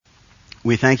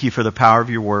We thank you for the power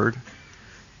of your word.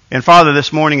 And Father,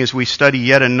 this morning as we study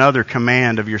yet another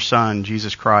command of your Son,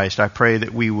 Jesus Christ, I pray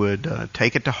that we would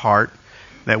take it to heart,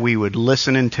 that we would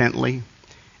listen intently,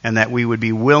 and that we would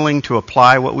be willing to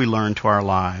apply what we learn to our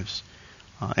lives.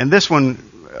 And this one,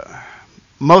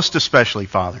 most especially,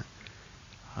 Father,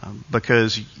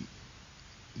 because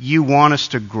you want us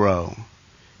to grow.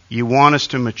 You want us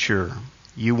to mature.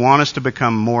 You want us to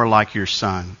become more like your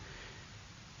Son.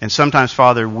 And sometimes,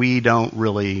 Father, we don't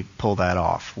really pull that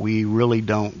off. We really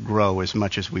don't grow as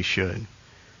much as we should.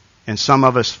 And some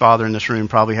of us, Father, in this room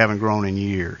probably haven't grown in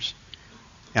years.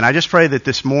 And I just pray that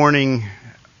this morning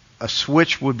a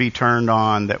switch would be turned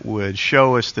on that would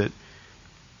show us that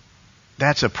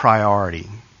that's a priority.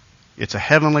 It's a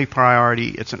heavenly priority.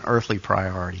 It's an earthly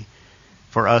priority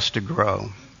for us to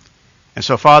grow. And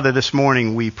so, Father, this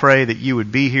morning we pray that you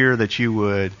would be here, that you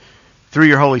would, through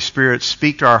your Holy Spirit,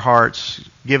 speak to our hearts,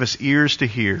 give us ears to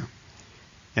hear,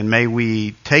 and may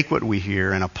we take what we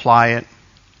hear and apply it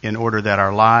in order that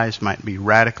our lives might be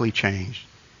radically changed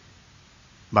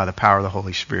by the power of the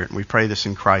Holy Spirit. And we pray this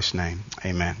in Christ's name.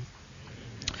 Amen.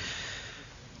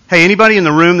 Hey, anybody in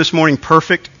the room this morning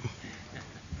perfect?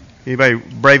 Anybody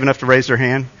brave enough to raise their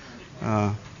hand?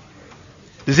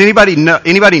 Does anybody know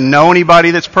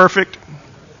anybody that's perfect?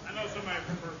 I know somebody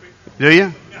that's perfect. Do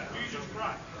you? Yeah, Jesus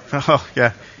Christ. Oh,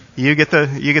 yeah. You get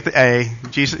the A.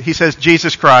 Jesus. He says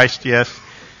Jesus Christ. Yes.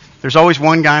 There's always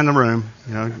one guy in the room.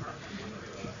 You know.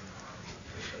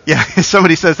 Yeah.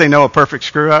 Somebody says they know a perfect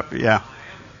screw up. Yeah.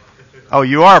 Oh,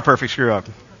 you are a perfect screw up.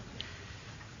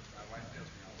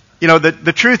 You know,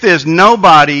 the truth is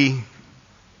nobody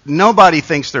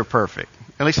thinks they're perfect.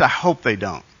 At least I hope they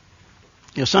don't.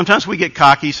 You know, sometimes we get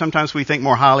cocky. Sometimes we think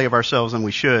more highly of ourselves than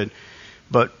we should.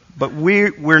 But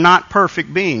we're not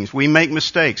perfect beings. We make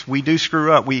mistakes. We do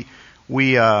screw up. We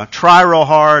try real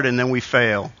hard and then we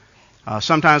fail.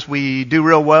 Sometimes we do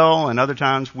real well and other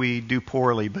times we do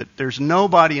poorly. But there's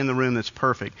nobody in the room that's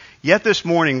perfect. Yet this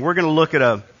morning we're going to look at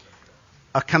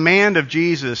a command of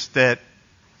Jesus that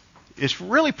is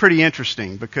really pretty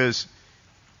interesting because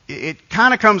it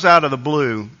kind of comes out of the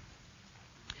blue.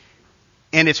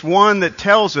 And it's one that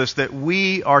tells us that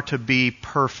we are to be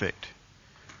perfect.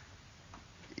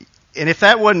 And if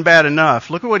that wasn't bad enough,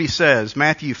 look at what he says,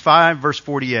 Matthew 5, verse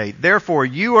 48. Therefore,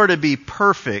 you are to be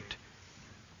perfect.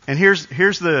 And here's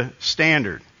the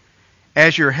standard.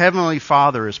 As your heavenly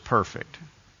Father is perfect.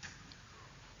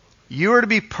 You are to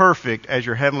be perfect as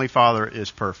your heavenly Father is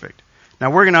perfect.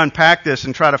 Now, we're going to unpack this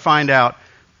and try to find out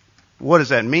what does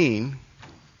that mean.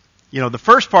 You know, the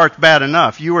first part's bad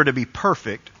enough. You are to be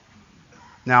perfect.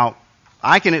 Now,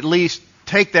 I can at least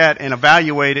take that and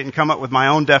evaluate it and come up with my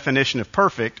own definition of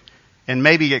perfect and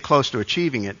maybe get close to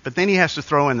achieving it. But then he has to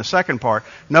throw in the second part.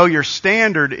 No, your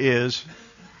standard is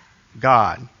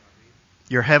God,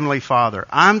 your heavenly Father.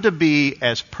 I'm to be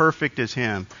as perfect as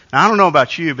him. Now, I don't know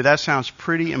about you, but that sounds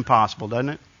pretty impossible, doesn't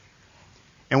it?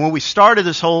 And when we started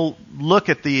this whole look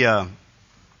at the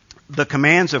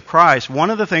commands of Christ, one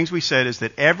of the things we said is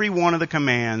that every one of the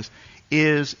commands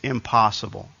is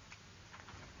impossible.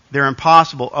 They're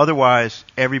impossible, otherwise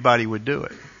everybody would do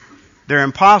it. They're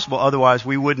impossible, otherwise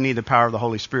we wouldn't need the power of the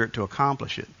Holy Spirit to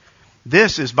accomplish it.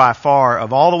 This is by far,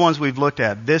 of all the ones we've looked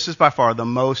at, this is by far the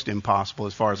most impossible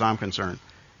as far as I'm concerned.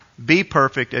 Be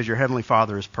perfect as your heavenly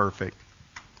Father is perfect.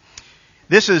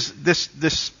 This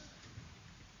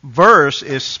verse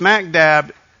is smack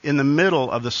dab in the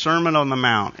middle of the Sermon on the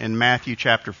Mount in Matthew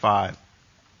chapter 5.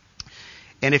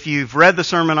 And if you've read the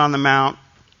Sermon on the Mount,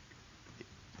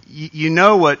 you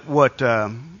know what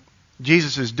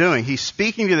Jesus is doing. He's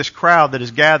speaking to this crowd that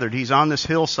is gathered. He's on this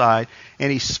hillside, and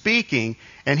he's speaking,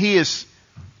 and he's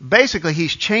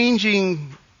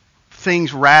changing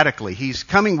things radically. He's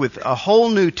coming with a whole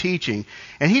new teaching,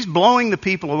 and he's blowing the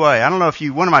people away. I don't know if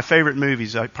one of my favorite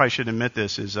movies, I probably should admit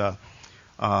this, is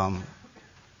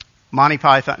Monty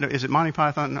Python. Is it Monty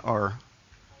Python or?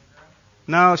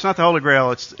 No, it's not the Holy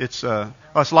Grail. It's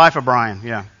Life of Brian.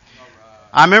 Yeah.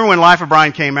 I remember when Life of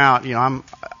Brian came out, you know,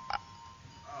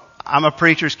 I'm a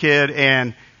preacher's kid,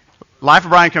 and Life of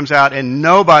Brian comes out, and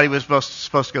nobody was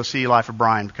supposed to go see Life of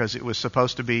Brian because it was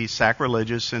supposed to be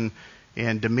sacrilegious and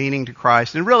demeaning to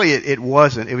Christ. And really it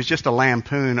wasn't. It was just a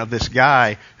lampoon of this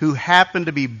guy who happened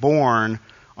to be born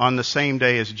on the same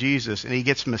day as Jesus, and he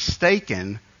gets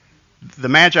mistaken. The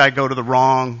Magi go to the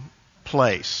wrong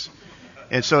place.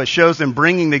 And so it shows them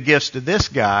bringing the gifts to this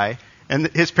guy, and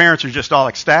his parents are just all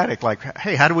ecstatic, like,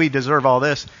 hey, how do we deserve all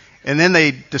this? And then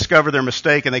they discover their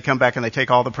mistake, and they come back and they take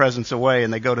all the presents away,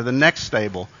 and they go to the next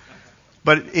stable.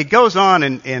 But it goes on,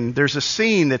 and there's a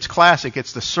scene that's classic.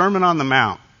 It's the Sermon on the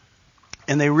Mount.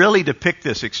 And they really depict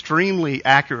this extremely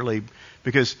accurately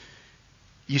because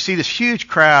you see this huge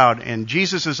crowd, and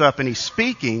Jesus is up and he's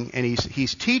speaking, and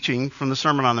he's teaching from the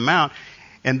Sermon on the Mount.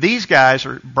 And these guys,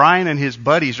 Brian and his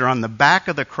buddies, are on the back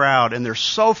of the crowd, and they're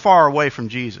so far away from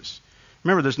Jesus.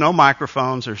 Remember, there's no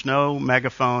microphones, there's no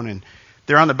megaphone, and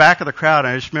they're on the back of the crowd.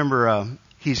 And I just remember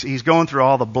he's going through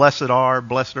all the blessed are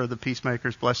the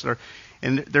peacemakers, blessed are.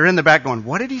 And they're in the back going,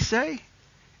 what did he say?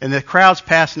 And the crowd's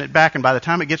passing it back, and by the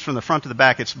time it gets from the front to the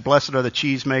back, it's blessed are the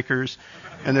cheesemakers.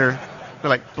 And they're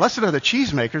like, blessed are the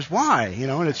cheesemakers? Why?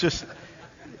 And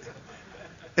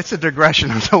it's a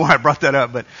digression. I don't know why I brought that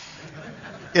up. But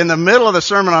in the middle of the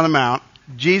Sermon on the Mount,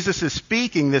 Jesus is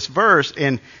speaking this verse,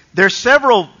 and there's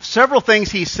several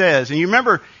things he says. And you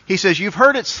remember, he says, you've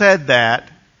heard it said that,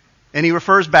 and he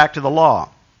refers back to the law.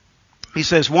 He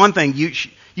says, one thing,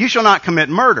 you shall not commit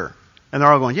murder. And they're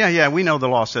all going, yeah, we know the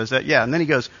law says that. Yeah. And then he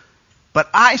goes, but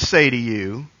I say to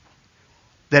you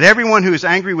that everyone who is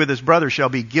angry with his brother shall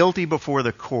be guilty before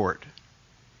the court.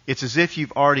 It's as if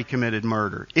you've already committed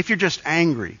murder. If you're just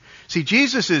angry. See,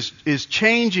 Jesus is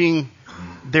changing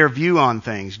their view on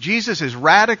things. Jesus is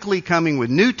radically coming with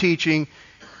new teaching.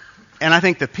 And I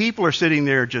think the people are sitting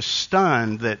there just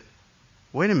stunned that,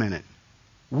 wait a minute.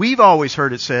 We've always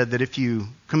heard it said that if you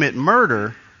commit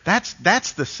murder, that's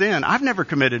the sin. I've never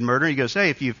committed murder. He goes,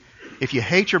 hey, if you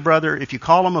hate your brother, if you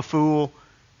call him a fool,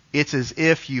 it's as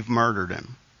if you've murdered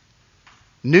him.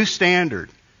 New standard.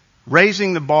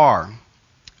 Raising the bar.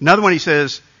 Another one he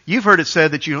says, you've heard it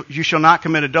said that you shall not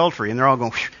commit adultery. And they're all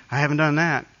going, I haven't done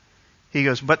that. He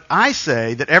goes, but I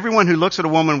say that everyone who looks at a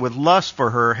woman with lust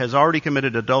for her has already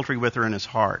committed adultery with her in his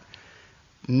heart.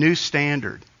 New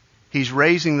standard. He's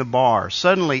raising the bar.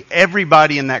 Suddenly,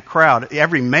 everybody in that crowd,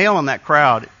 every male in that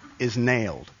crowd is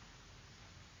nailed.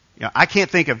 I can't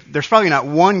think of, there's probably not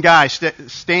one guy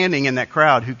standing in that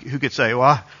crowd who could say,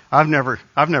 well, I've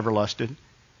never lusted.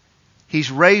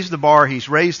 He's raised the bar. He's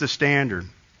raised the standard.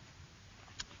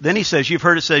 Then he says, you've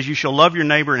heard it says, you shall love your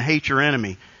neighbor and hate your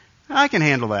enemy. I can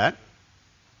handle that.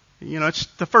 It's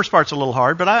the first part's a little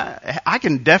hard, but I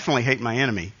can definitely hate my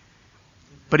enemy.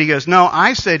 But he goes, no,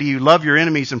 I say to you, love your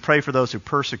enemies and pray for those who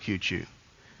persecute you.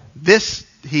 This,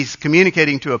 he's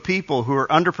communicating to a people who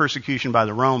are under persecution by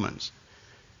the Romans.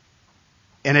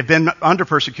 And have been under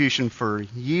persecution for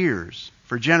years,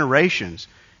 for generations.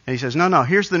 And he says, no,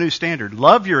 here's the new standard.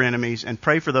 Love your enemies and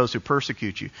pray for those who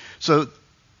persecute you. So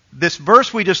this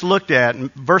verse we just looked at,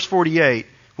 verse 48,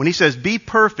 when he says, be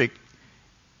perfect,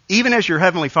 even as your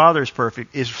heavenly Father is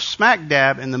perfect, is smack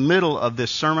dab in the middle of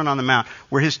this Sermon on the Mount,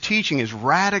 where his teaching is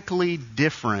radically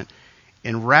different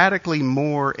and radically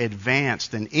more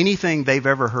advanced than anything they've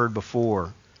ever heard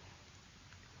before.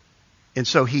 And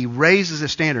so he raises the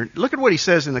standard. Look at what he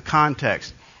says in the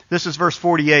context. This is verse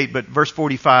 48, but verse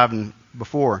 45 and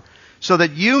before. So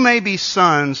that you may be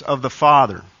sons of the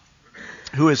Father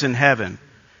who is in heaven.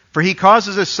 For he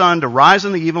causes his sun to rise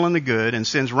on the evil and the good, and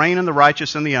sends rain on the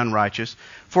righteous and the unrighteous.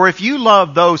 For if you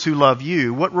love those who love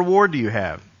you, what reward do you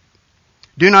have?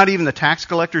 Do not even the tax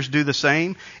collectors do the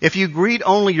same? If you greet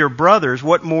only your brothers,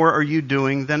 what more are you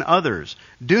doing than others?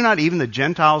 Do not even the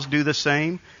Gentiles do the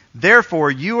same?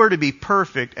 Therefore, you are to be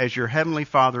perfect as your heavenly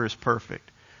Father is perfect.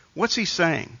 What's he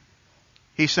saying?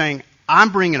 He's saying,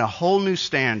 I'm bringing a whole new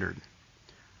standard.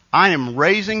 I am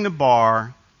raising the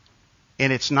bar.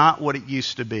 And it's not what it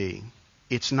used to be.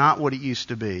 It's not what it used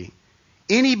to be.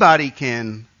 Anybody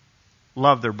can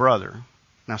love their brother.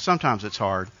 Now, sometimes it's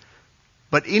hard.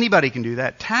 But anybody can do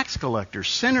that. Tax collectors,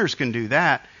 sinners can do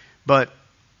that. But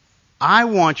I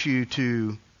want you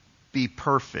to be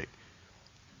perfect.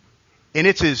 And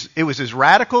it was as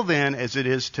radical then as it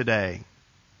is today.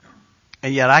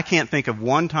 And yet I can't think of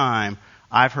one time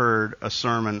I've heard a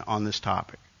sermon on this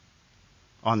topic,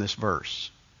 on this verse.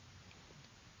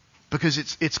 Because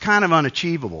it's kind of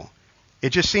unachievable. It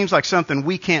just seems like something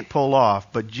we can't pull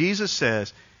off. But Jesus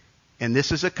says, and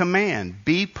this is a command,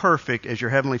 be perfect as your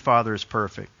heavenly Father is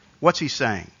perfect. What's he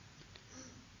saying?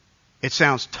 It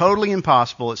sounds totally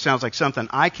impossible. It sounds like something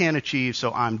I can't achieve,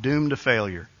 so I'm doomed to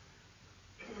failure.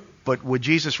 But would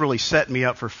Jesus really set me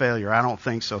up for failure? I don't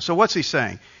think so. So what's he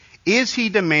saying? Is he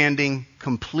demanding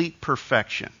complete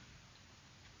perfection?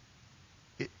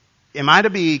 Am I to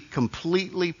be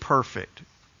completely perfect?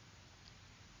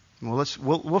 Well,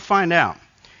 we'll find out.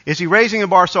 Is he raising a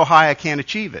bar so high I can't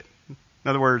achieve it? In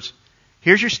other words,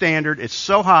 here's your standard. It's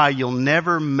so high you'll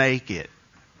never make it.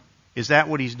 Is that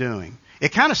what he's doing?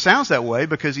 It kind of sounds that way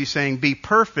because he's saying be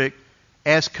perfect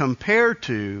as compared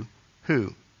to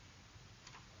who?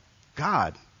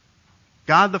 God.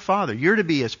 God the Father. You're to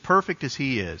be as perfect as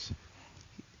he is.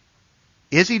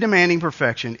 Is he demanding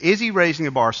perfection? Is he raising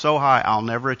the bar so high I'll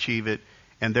never achieve it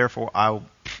and therefore I'll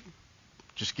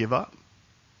just give up?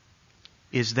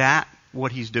 Is that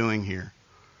what he's doing here?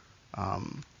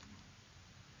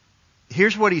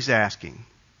 Here's what he's asking.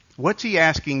 What's he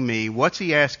asking me? What's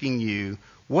he asking you?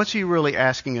 What's he really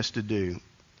asking us to do?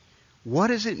 What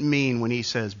does it mean when he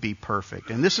says be perfect?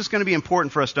 And this is going to be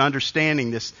important for us to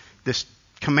understanding this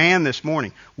command this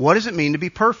morning. What does it mean to be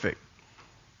perfect?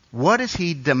 What is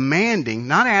he demanding?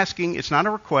 Not asking, it's not a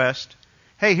request.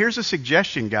 Hey, here's a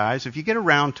suggestion, guys. If you get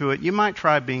around to it, you might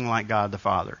try being like God the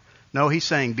Father. No, he's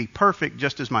saying be perfect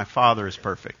just as my Father is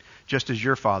perfect, just as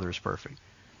your Father is perfect.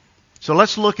 So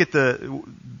let's look at the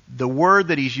word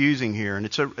that he's using here. And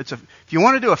if you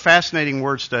want to do a fascinating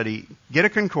word study, get a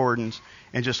concordance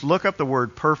and just look up the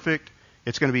word perfect.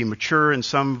 It's going to be mature in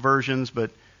some versions, but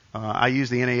I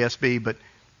use the NASB. But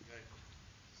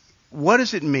what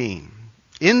does it mean?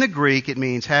 In the Greek, it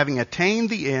means having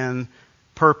attained the end,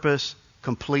 purpose,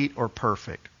 complete, or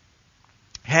perfect.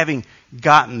 Having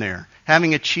gotten there,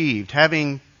 having achieved,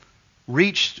 having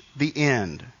reached the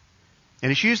end.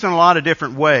 And it's used in a lot of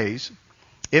different ways.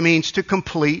 It means to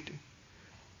complete,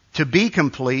 to be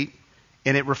complete,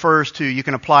 and it refers to, you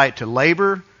can apply it to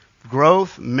labor,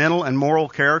 growth, mental and moral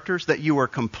characters, that you are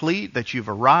complete, that you've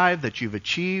arrived, that you've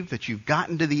achieved, that you've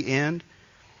gotten to the end.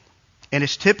 And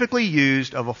it's typically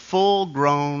used of a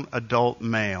full-grown adult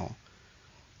male.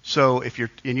 So we're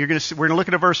going to look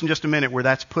at a verse in just a minute where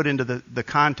that's put into the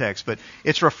context, but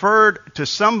it's referred to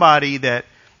somebody that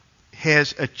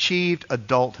has achieved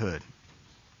adulthood.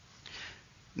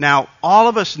 Now, all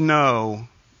of us know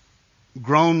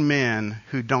grown men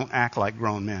who don't act like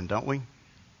grown men, don't we?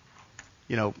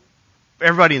 You know,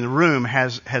 everybody in the room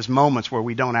has moments where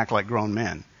we don't act like grown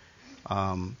men.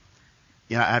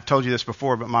 I've told you this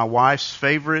before, but my wife's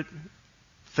favorite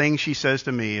thing she says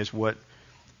to me is what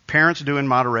parents do in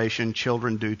moderation,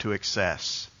 children do to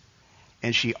excess.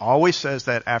 And she always says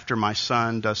that after my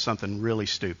son does something really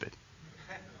stupid.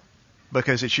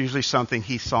 Because it's usually something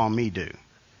he saw me do.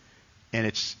 And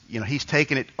it's, he's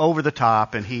taken it over the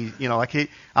top, and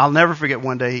I'll never forget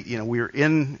one day, we were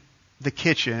in the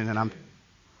kitchen, and I'm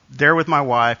there with my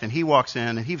wife, and he walks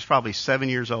in, and he was probably 7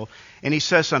 years old, and he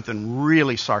says something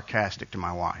really sarcastic to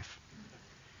my wife.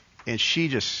 And she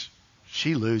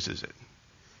loses it.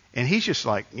 And he's just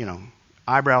like,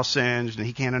 eyebrow singed, and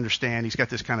he can't understand. He's got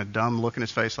this kind of dumb look in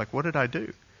his face, like, what did I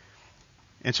do?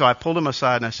 And so I pulled him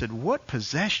aside, and I said, what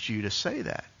possessed you to say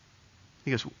that?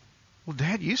 He goes, well,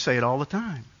 Dad, you say it all the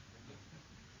time.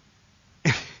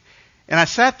 And I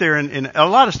sat there, and a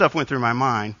lot of stuff went through my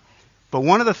mind. But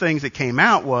one of the things that came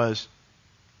out was,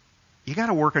 you got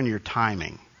to work on your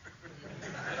timing.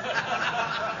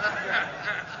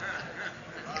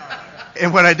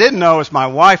 And what I didn't know is my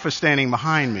wife was standing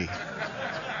behind me.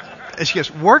 And she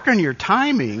goes, work on your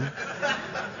timing?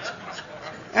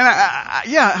 And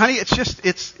yeah, honey,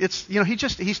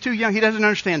 he's too young. He doesn't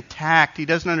understand tact. He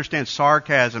doesn't understand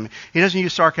sarcasm. He doesn't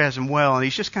use sarcasm well. And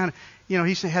he's just kind of, he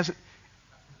hasn't.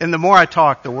 And the more I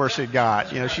talked, the worse it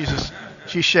got.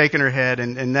 She's shaking her head.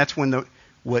 And that's when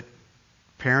what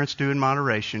parents do in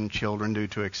moderation, children do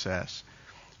to excess.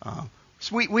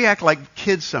 So we act like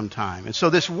kids sometimes. And so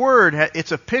this word,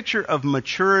 it's a picture of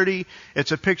maturity.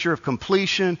 It's a picture of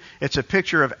completion. It's a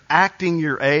picture of acting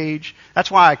your age.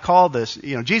 That's why I call this,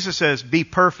 Jesus says, be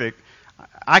perfect.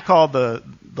 I call the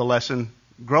lesson,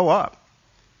 grow up.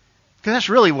 Because that's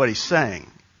really what he's saying.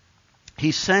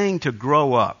 He's saying to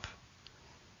grow up.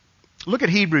 Look at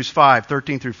Hebrews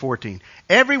 5:13 through 14.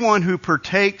 Everyone who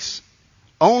partakes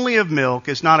only of milk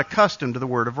is not accustomed to the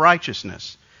word of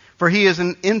righteousness, for he is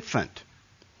an infant.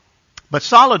 But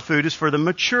solid food is for the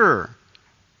mature,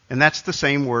 and that's the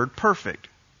same word, perfect,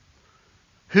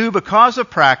 who because of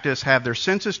practice have their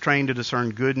senses trained to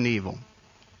discern good and evil.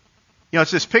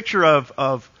 It's this picture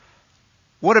of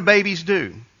what do babies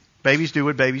do? Babies do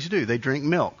what babies do. They drink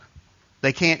milk.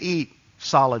 They can't eat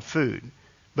solid food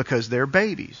because they're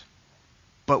babies.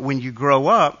 But when you grow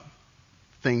up,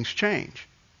 things change,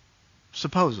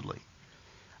 supposedly.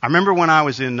 I remember when I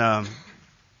was in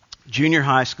junior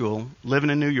high school, living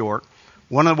in New York,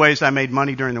 one of the ways I made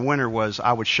money during the winter was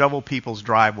I would shovel people's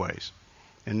driveways.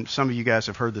 And some of you guys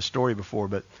have heard this story before,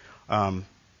 but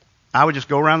I would just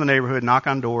go around the neighborhood, knock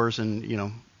on doors,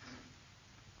 and,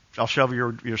 I'll shovel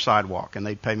your sidewalk, and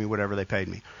they'd pay me whatever they paid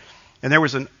me. And there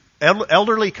was an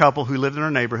elderly couple who lived in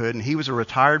our neighborhood, and he was a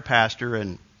retired pastor,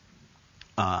 and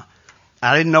I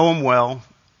didn't know him well,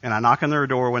 and I knocked on their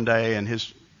door one day, and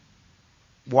his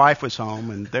wife was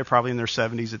home, and they're probably in their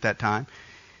 70s at that time.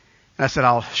 And I said,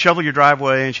 I'll shovel your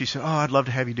driveway. And she said, I'd love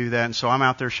to have you do that. And so I'm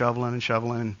out there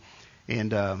shoveling.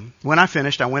 And when I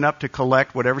finished, I went up to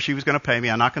collect whatever she was going to pay me.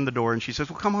 I knocked on the door, and she says,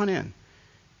 well, come on in.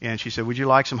 And she said, would you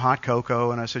like some hot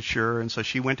cocoa? And I said, sure. And so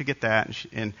she went to get that.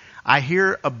 And I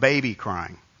hear a baby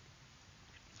crying.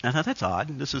 And I thought, that's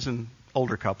odd. This is an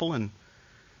older couple, and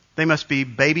they must be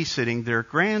babysitting their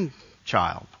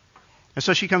grandchild. And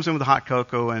so she comes in with the hot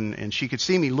cocoa, and she could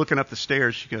see me looking up the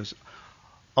stairs. She goes,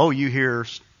 oh, you hear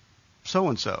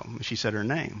so-and-so? And she said her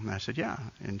name. And I said, yeah.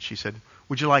 And she said,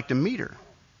 would you like to meet her?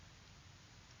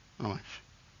 And I'm like,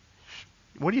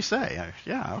 what do you say?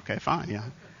 Yeah, okay, fine, yeah.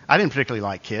 I didn't particularly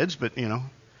like kids, but,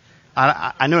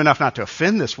 I knew enough not to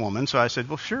offend this woman, so I said,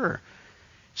 well, sure.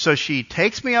 So she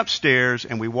takes me upstairs,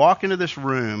 and we walk into this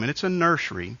room, and it's a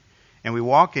nursery, and we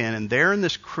walk in, and there in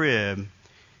this crib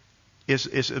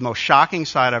is the most shocking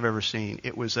sight I've ever seen.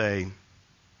 It was an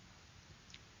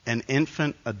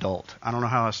infant adult. I don't know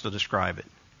how else to describe it.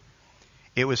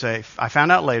 I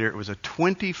found out later, it was a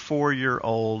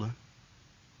 24-year-old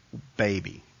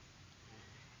baby.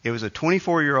 It was a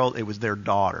 24-year-old, it was their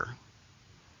daughter.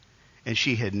 And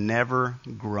she had never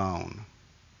grown.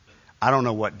 I don't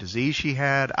know what disease she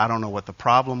had. I don't know what the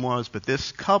problem was. But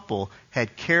this couple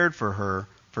had cared for her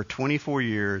for 24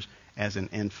 years as an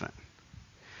infant.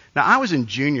 Now, I was in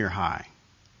junior high.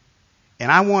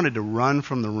 And I wanted to run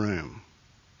from the room.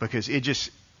 Because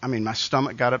my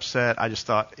stomach got upset. I just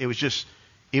thought it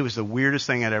was the weirdest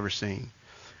thing I'd ever seen.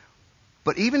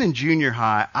 But even in junior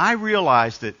high, I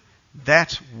realized that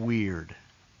that's weird.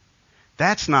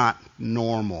 That's not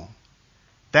normal.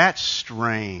 That's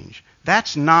strange.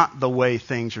 That's not the way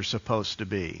things are supposed to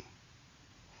be.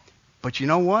 But you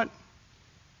know what?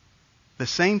 The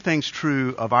same thing's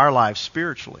true of our lives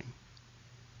spiritually.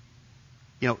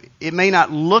 It may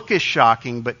not look as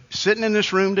shocking, but sitting in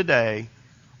this room today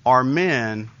are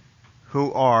men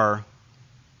who are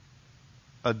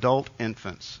adult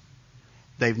infants.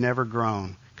 They've never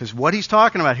grown. Because what he's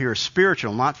talking about here is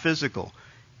spiritual, not physical.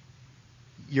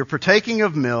 You're partaking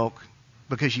of milk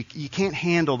because you can't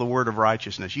handle the word of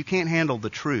righteousness. You can't handle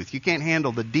the truth. You can't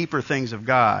handle the deeper things of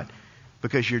God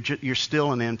because you're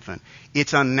still an infant.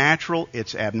 It's unnatural.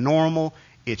 It's abnormal.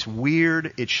 It's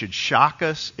weird. It should shock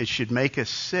us. It should make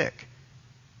us sick.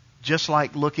 Just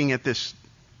like looking at this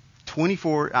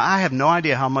 24... I have no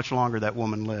idea how much longer that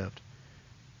woman lived.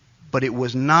 But it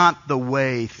was not the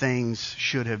way things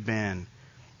should have been.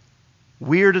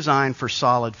 We are designed for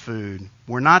solid food.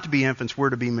 We're not to be infants,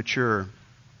 we're to be mature.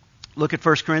 Look at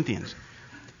 1 Corinthians.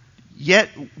 Yet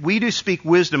we do speak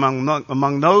wisdom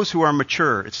among those who are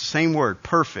mature. It's the same word,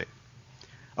 perfect.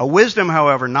 A wisdom,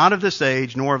 however, not of this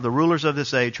age, nor of the rulers of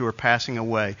this age who are passing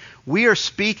away. We are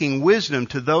speaking wisdom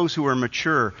to those who are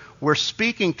mature. We're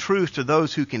speaking truth to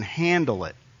those who can handle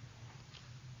it.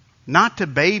 Not to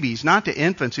babies, not to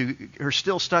infants who are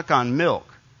still stuck on milk,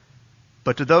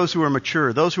 but to those who are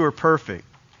mature, those who are perfect.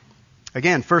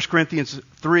 Again, 1 Corinthians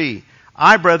 3.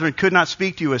 I, brethren, could not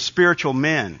speak to you as spiritual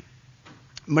men,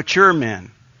 mature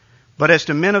men, but as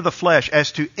to men of the flesh,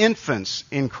 as to infants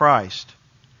in Christ.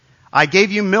 I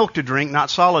gave you milk to drink, not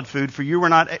solid food, for you were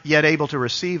not yet able to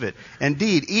receive it.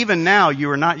 Indeed, even now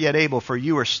you are not yet able, for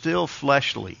you are still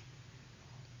fleshly.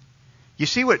 You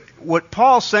see what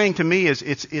Paul's saying to me is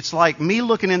it's like me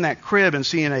looking in that crib and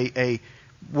seeing a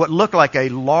what looked like a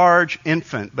large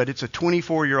infant, but it's a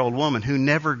 24-year-old woman who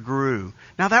never grew.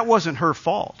 Now, that wasn't her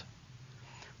fault.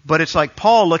 But it's like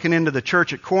Paul looking into the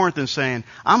church at Corinth and saying,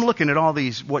 I'm looking at all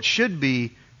these what should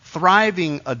be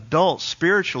thriving adults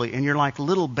spiritually, and you're like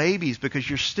little babies because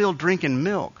you're still drinking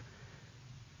milk.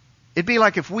 It'd be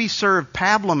like if we served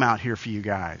pablum out here for you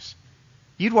guys.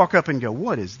 You'd walk up and go,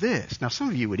 what is this? Now, some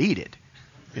of you would eat it.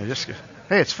 Just go,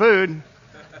 hey, it's food.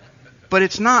 But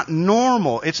it's not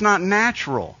normal. It's not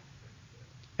natural.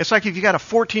 It's like if you got a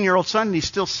 14-year-old son and he's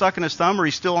still sucking his thumb or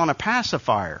he's still on a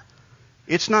pacifier.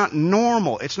 It's not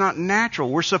normal. It's not natural.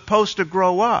 We're supposed to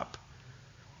grow up.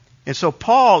 And so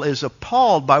Paul is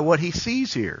appalled by what he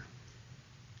sees here.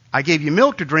 I gave you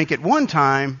milk to drink at one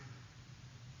time,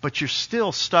 but you're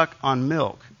still stuck on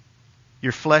milk.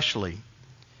 You're fleshly.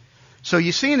 So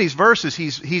you see in these verses,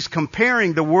 he's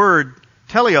comparing the word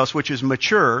teleos, which is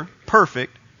mature,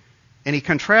 perfect, and he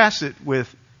contrasts it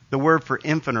with the word for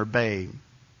infant or babe.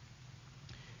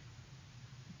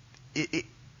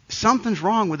 Something's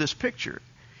wrong with this picture.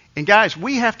 And guys,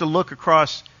 we have to look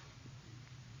across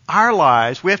our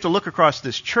lives. We have to look across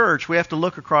this church. We have to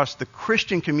look across the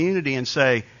Christian community and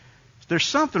say, there's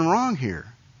something wrong here.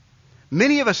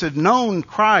 Many of us have known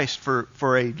Christ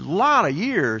for a lot of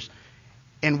years,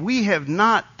 and we have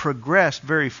not progressed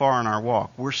very far in our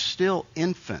walk. We're still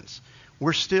infants.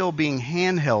 We're still being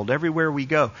handheld everywhere we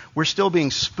go. We're still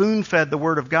being spoon-fed the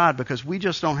Word of God because we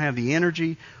just don't have the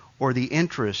energy or the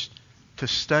interest to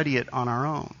study it on our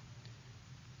own.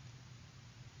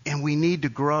 And we need to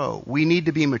grow. We need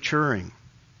to be maturing.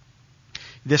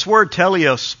 This word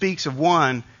teleos speaks of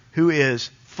one who is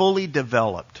fully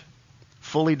developed.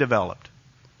 Fully developed.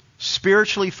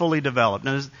 Spiritually fully developed.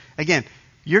 Now, again,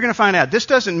 you're going to find out this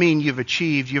doesn't mean you've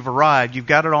achieved, you've arrived, you've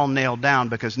got it all nailed down,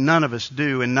 because none of us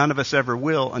do and none of us ever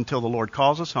will until the Lord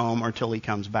calls us home or until He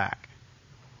comes back.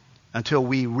 Until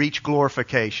we reach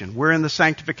glorification. We're in the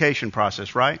sanctification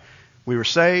process, right? We were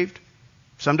saved.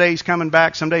 Someday He's coming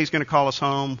back. Someday He's going to call us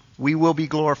home. We will be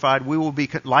glorified. We will be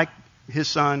like His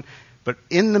Son. But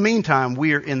in the meantime,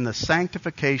 we are in the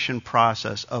sanctification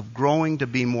process of growing to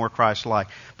be more Christ-like.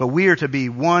 But we are to be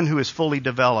one who is fully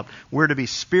developed. We're to be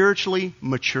spiritually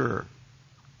mature.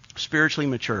 Spiritually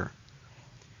mature.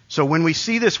 So when we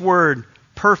see this word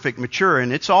perfect, mature,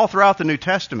 and it's all throughout the New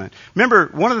Testament. Remember,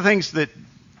 one of the things that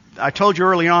I told you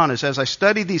early on is as I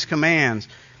studied these commands,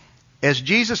 as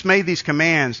Jesus made these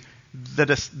commands,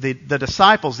 the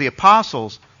disciples, the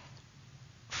apostles,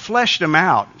 fleshed them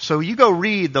out. So you go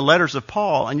read the letters of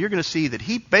Paul, and you're going to see that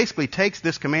he basically takes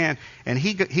this command and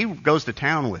he goes to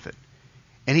town with it.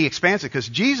 And he expands it, because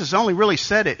Jesus only really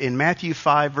said it in Matthew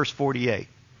 5, verse 48,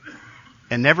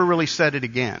 and never really said it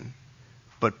again.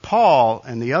 But Paul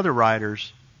and the other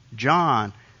writers,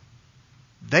 John,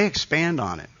 they expand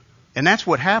on it. And that's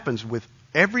what happens with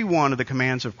every one of the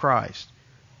commands of Christ.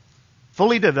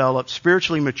 Fully developed,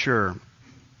 spiritually mature.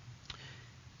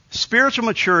 Spiritual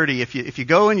maturity, if you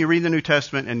go and you read the New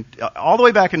Testament and all the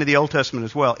way back into the Old Testament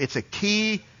as well, it's a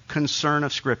key concern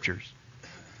of Scriptures.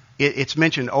 It's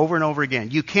mentioned over and over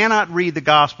again. You cannot read the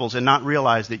Gospels and not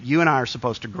realize that you and I are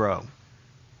supposed to grow.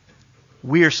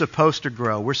 We are supposed to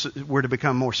grow. We're to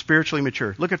become more spiritually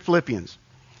mature. Look at Philippians.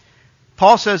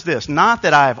 Paul says this, not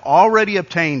that I have already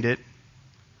obtained it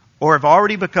or have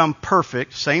already become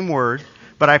perfect, same word,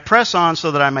 but I press on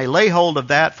so that I may lay hold of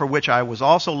that for which I was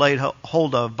also laid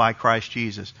hold of by Christ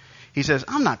Jesus. He says,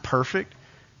 I'm not perfect.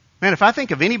 Man, if I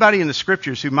think of anybody in the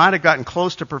Scriptures who might have gotten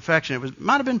close to perfection, it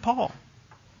might have been Paul.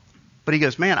 But he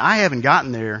goes, man, I haven't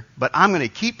gotten there, but I'm going to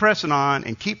keep pressing on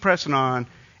and keep pressing on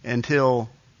until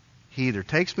He either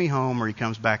takes me home or He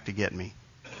comes back to get me.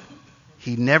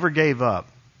 He never gave up.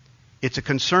 It's a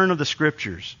concern of the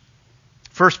Scriptures.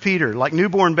 1 Peter, like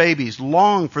newborn babies,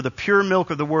 long for the pure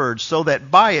milk of the Word, so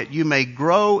that by it you may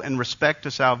grow in respect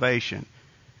to salvation.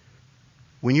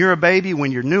 When you're a baby,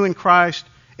 when you're new in Christ,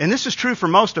 and this is true for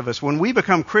most of us, when we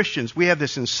become Christians, we have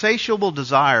this insatiable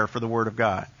desire for the Word of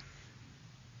God.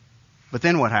 But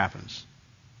then what happens?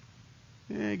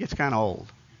 It gets kind of old.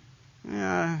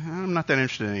 I'm not that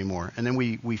interested anymore. And then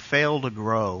we fail to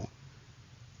grow.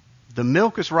 The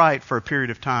milk is right for a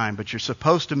period of time, but you're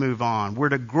supposed to move on. We're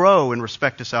to grow in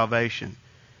respect to salvation.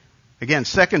 Again,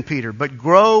 2 Peter, but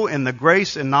grow in the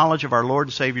grace and knowledge of our Lord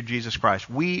and Savior Jesus Christ.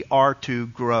 We are to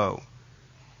grow.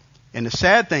 And the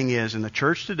sad thing is, in the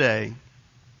church today,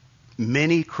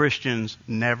 many Christians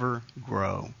never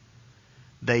grow.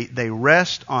 They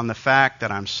rest on the fact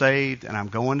that I'm saved and I'm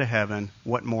going to heaven.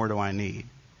 What more do I need?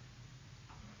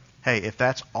 Hey, if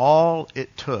that's all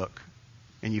it took,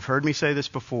 and you've heard me say this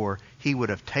before, He would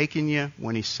have taken you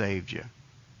when He saved you.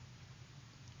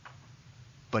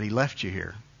 But He left you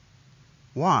here.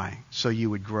 Why? So you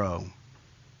would grow.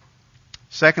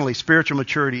 Secondly, spiritual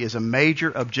maturity is a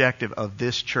major objective of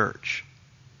this church.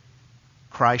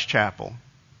 Christ Chapel,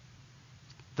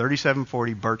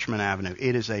 3740 Birchman Avenue.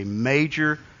 It is a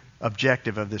major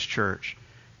objective of this church.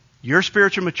 Your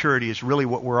spiritual maturity is really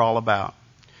what we're all about.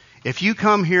 If you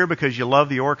come here because you love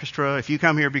the orchestra, if you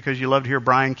come here because you love to hear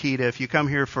Brian Keita, if you come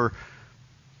here for,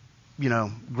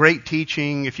 great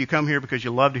teaching, if you come here because you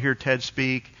love to hear Ted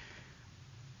speak,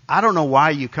 I don't know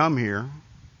why you come here,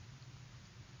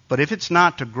 but if it's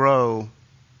not to grow,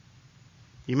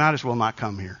 you might as well not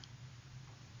come here.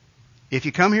 If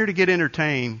you come here to get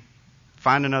entertained,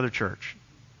 find another church.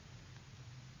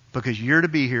 Because you're to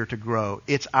be here to grow.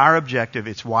 It's our objective.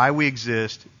 It's why we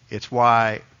exist. It's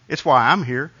why I'm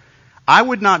here. I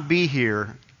would not be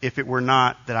here if it were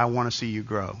not that I want to see you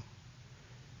grow.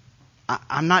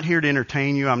 I'm not here to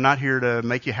entertain you. I'm not here to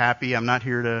make you happy. I'm not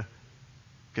here to,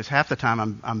 because half the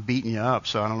time I'm beating you up,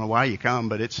 so I don't know why you come,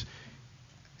 but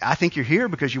I think you're here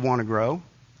because you want to grow.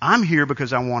 I'm here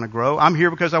because I want to grow. I'm here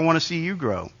because I want to see you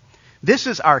grow. This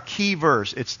is our key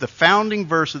verse. It's the founding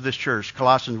verse of this church,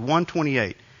 Colossians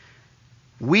 1:28.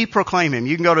 We proclaim Him.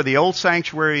 You can go to the old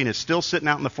sanctuary and it's still sitting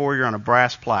out in the foyer on a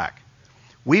brass plaque.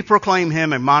 We proclaim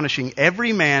Him, admonishing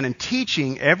every man and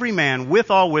teaching every man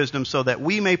with all wisdom, so that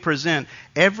we may present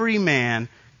every man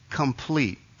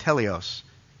complete, teleos,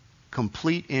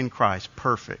 complete in Christ,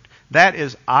 perfect. That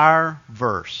is our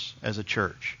verse as a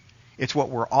church. It's what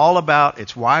we're all about.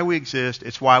 It's why we exist.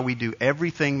 It's why we do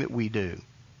everything that we do.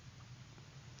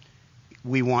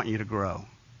 we want you to grow.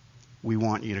 We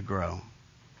want you to grow.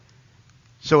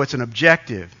 So it's an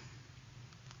objective.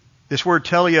 This word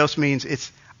teleos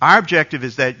means our objective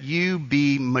is that you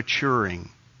be maturing,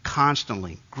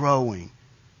 constantly growing,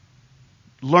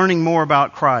 learning more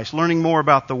about Christ, learning more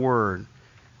about the Word.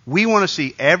 We want to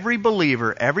see every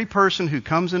believer, every person who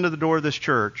comes into the door of this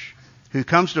church, who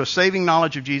comes to a saving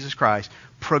knowledge of Jesus Christ,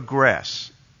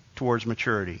 progress towards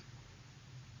maturity.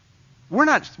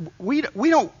 We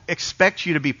don't expect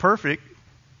you to be perfect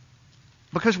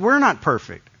because we're not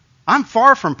perfect. I'm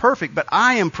far from perfect, but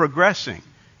I am progressing.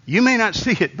 You may not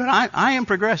see it, but I am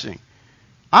progressing.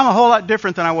 I'm a whole lot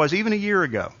different than I was even a year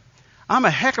ago. I'm a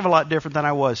heck of a lot different than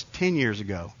I was 10 years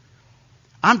ago.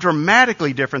 I'm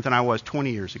dramatically different than I was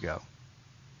 20 years ago.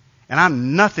 And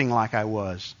I'm nothing like I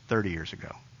was 30 years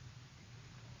ago.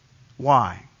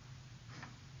 Why?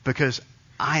 Because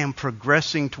I am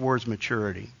progressing towards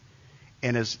maturity.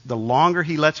 And as the longer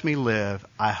He lets me live,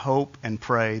 I hope and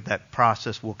pray that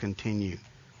process will continue.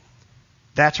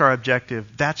 That's our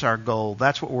objective. That's our goal.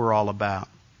 That's what we're all about.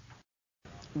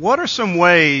 What are some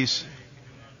ways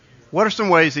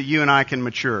that you and I can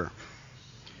mature?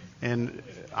 And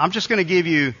I'm just going to give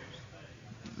you,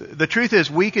 the truth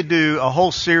is we could do a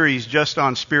whole series just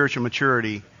on spiritual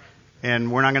maturity,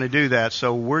 and we're not going to do that.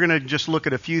 So we're going to just look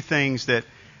at a few things that,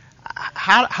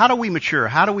 how do we mature?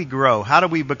 How do we grow? How do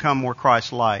we become more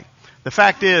Christ-like? The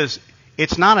fact is,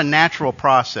 it's not a natural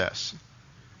process.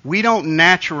 We don't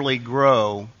naturally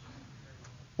grow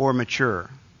or mature.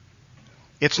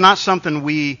 It's not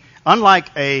something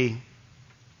unlike a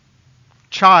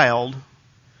child,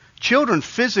 children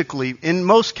physically, in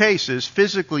most cases,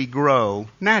 physically grow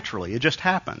naturally. It just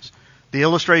happens. The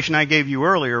illustration I gave you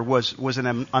earlier was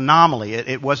an anomaly.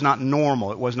 It was not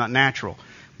normal. It was not natural.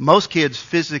 Most kids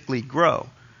physically grow.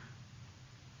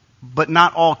 But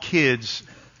not all kids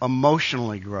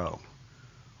emotionally grow.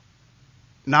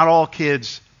 Not all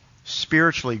kids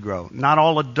spiritually grow. Not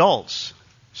all adults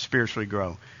spiritually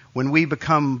grow. When we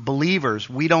become believers,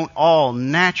 we don't all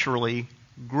naturally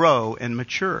grow and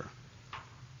mature.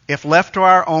 If left to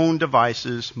our own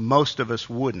devices, most of us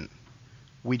wouldn't.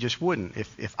 We just wouldn't.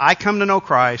 If I come to know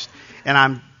Christ and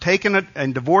I'm taken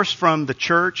and divorced from the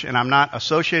church and I'm not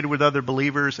associated with other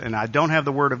believers and I don't have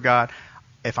the Word of God,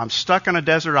 if I'm stuck on a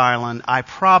desert island, I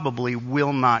probably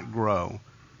will not grow.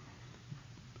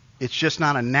 It's just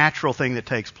not a natural thing that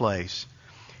takes place.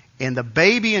 And the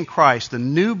baby in Christ, the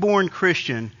newborn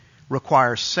Christian,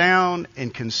 requires sound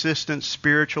and consistent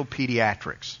spiritual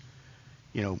pediatrics.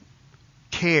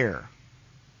 Care,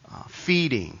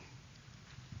 feeding,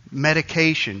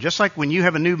 medication. Just like when you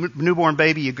have a newborn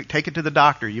baby, you take it to the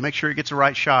doctor. You make sure it gets the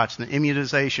right shots and the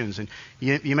immunizations, and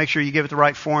you make sure you give it the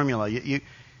right formula.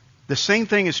 The same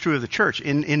thing is true of the church.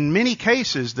 In many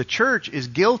cases, the church is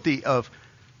guilty of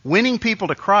winning people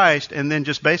to Christ and then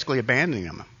just basically abandoning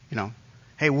them.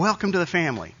 Hey, welcome to the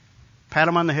family. Pat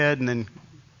them on the head and then,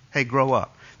 hey, grow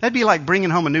up. That'd be like bringing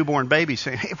home a newborn baby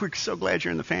saying, hey, we're so glad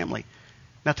you're in the family.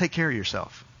 Now take care of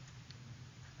yourself.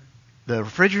 The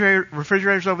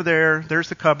refrigerator's over there. There's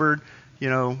the cupboard.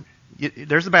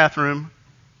 There's the bathroom.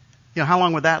 How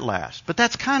long would that last? But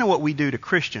that's kind of what we do to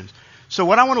Christians. So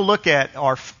what I want to look at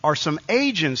are some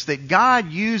agents that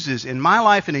God uses in my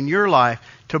life and in your life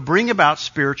to bring about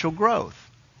spiritual growth.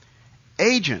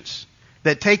 Agents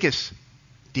that take us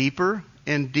deeper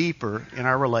and deeper in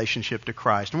our relationship to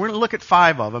Christ. And we're going to look at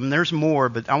 5 of them. There's more,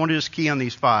 but I want to just key on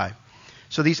these 5.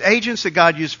 So these agents that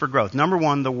God uses for growth. Number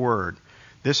 1, the Word.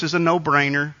 This is a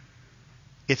no-brainer.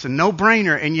 It's a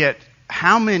no-brainer, and yet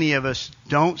how many of us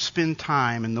don't spend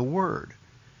time in the Word?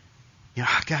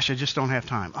 Gosh, I just don't have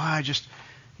time. I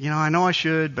know I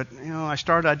should, but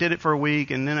I did it for a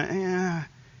week, and then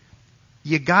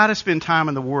you got to spend time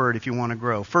in the Word if you want to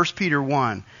grow. 1 Peter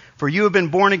 1, for you have been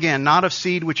born again, not of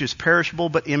seed which is perishable,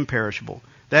 but imperishable.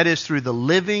 That is through the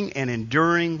living and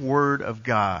enduring Word of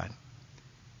God.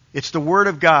 It's the Word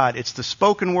of God. It's the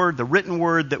spoken Word, the written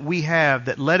Word that we have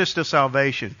that led us to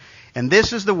salvation. And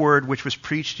this is the Word which was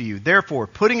preached to you. Therefore,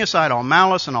 putting aside all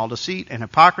malice and all deceit and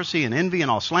hypocrisy and envy and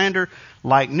all slander,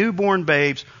 like newborn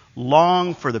babes,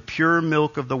 long for the pure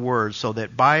milk of the Word, so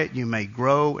that by it you may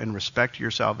grow in respect to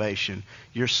your salvation.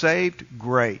 You're saved?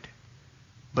 Great.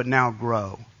 But now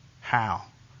grow. How?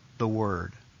 The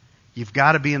Word. You've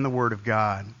got to be in the Word of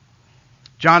God.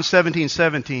 John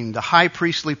 17:17, the high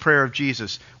priestly prayer of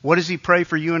Jesus. What does He pray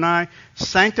for you and I?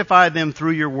 Sanctify them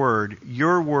through your Word.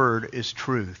 Your Word is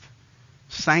truth.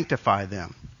 Sanctify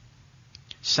them.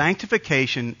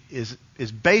 Sanctification is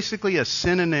basically a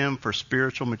synonym for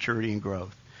spiritual maturity and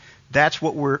growth. That's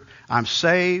what I'm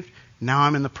saved. Now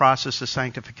I'm in the process of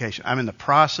sanctification. I'm in the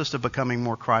process of becoming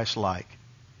more Christ-like.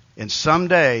 And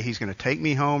someday he's going to take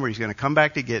me home or he's going to come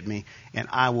back to get me and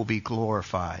I will be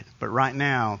glorified. But right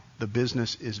now, the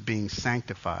business is being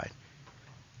sanctified.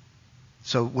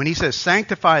 So when he says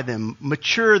sanctify them,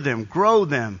 mature them, grow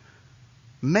them,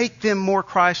 make them more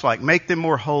Christ-like, make them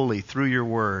more holy through your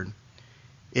word,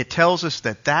 it tells us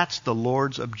that that's the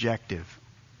Lord's objective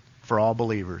for all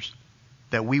believers,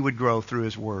 that we would grow through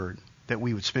his word, that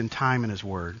we would spend time in his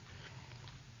word.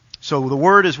 So the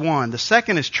word is one. The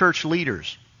second is church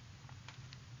leaders.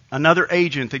 Another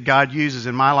agent that God uses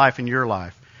in my life and your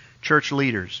life. Church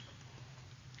leaders.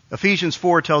 Ephesians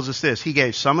 4 tells us this. He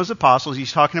gave some as apostles.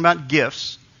 He's talking about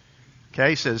gifts. Okay,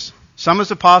 he says, some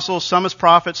as apostles, some as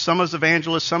prophets, some as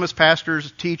evangelists, some as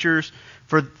pastors, teachers.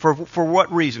 For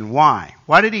what reason? Why?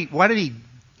 Why did he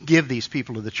give these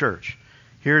people to the church?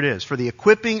 Here it is. For the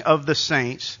equipping of the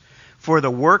saints, for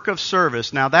the work of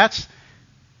service. Now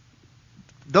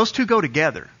those two go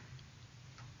together.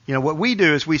 You know, what we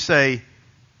do is we say,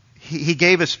 he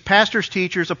gave us pastors,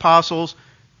 teachers, apostles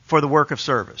for the work of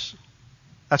service.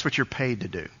 That's what you're paid to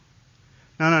do.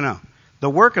 No. The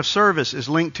work of service is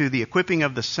linked to the equipping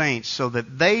of the saints so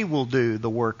that they will do the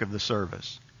work of the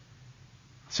service.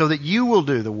 So that you will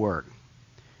do the work.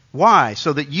 Why?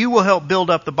 So that you will help build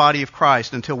up the body of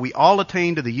Christ until we all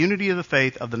attain to the unity of the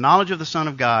faith, of the knowledge of the Son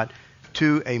of God,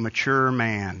 to a mature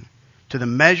man, to the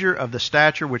measure of the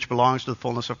stature which belongs to the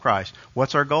fullness of Christ.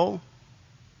 What's our goal?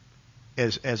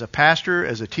 As a pastor,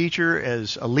 as a teacher,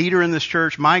 as a leader in this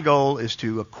church, my goal is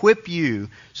to equip you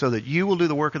so that you will do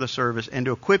the work of the service, and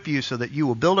to equip you so that you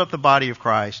will build up the body of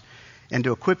Christ, and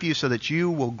to equip you so that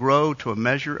you will grow to a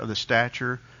measure of the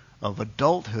stature of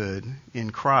adulthood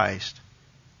in Christ,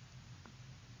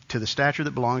 to the stature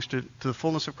that belongs to the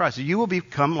fullness of Christ. You will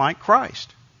become like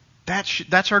Christ.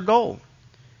 That's our goal.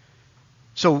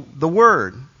 So the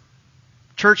Word,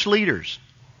 church leaders,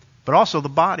 but also the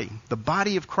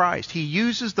body of Christ. He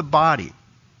uses the body.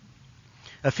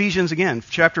 Ephesians again,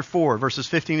 chapter 4, verses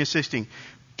 15 and 16.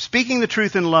 Speaking the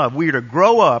truth in love, we are to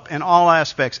grow up in all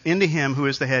aspects into Him who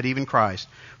is the head, even Christ,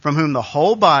 from whom the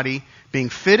whole body, being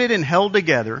fitted and held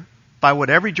together by what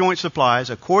every joint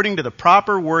supplies, according to the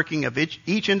proper working of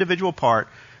each individual part,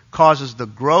 causes the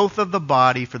growth of the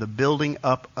body for the building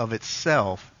up of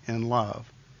itself in love.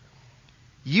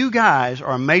 You guys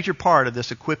are a major part of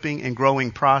this equipping and growing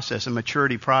process and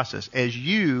maturity process as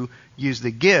you use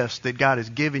the gifts that God has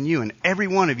given you, and every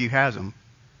one of you has them.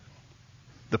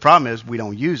 The problem is we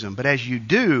don't use them, but as you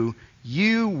do,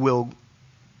 you will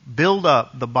build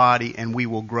up the body and we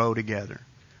will grow together.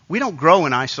 We don't grow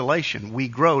in isolation. We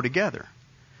grow together.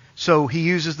 So he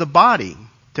uses the body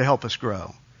to help us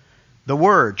grow. The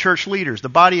Word, church leaders, the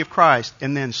body of Christ,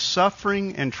 and then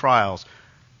suffering and trials.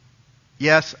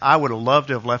 Yes, I would have loved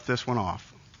to have left this one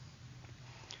off,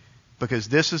 because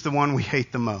this is the one we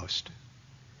hate the most.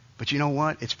 But you know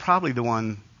what? It's probably the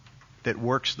one that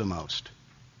works the most,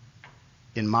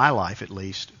 in my life at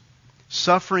least.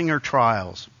 Suffering or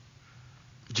trials.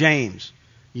 James,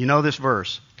 you know this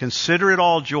verse. Consider it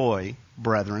all joy,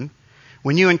 brethren,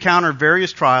 when you encounter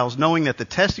various trials, knowing that the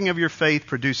testing of your faith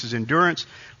produces endurance.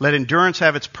 Let endurance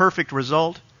have its perfect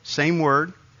result, same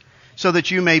word, so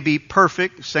that you may be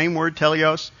perfect, same word,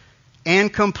 teleos,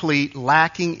 and complete,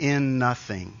 lacking in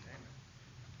nothing.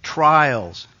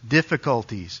 Trials,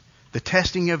 difficulties, the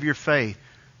testing of your faith.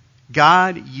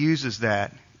 God uses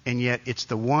that, and yet it's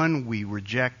the one we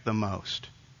reject the most.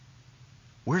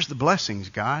 Where's the blessings,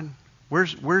 God?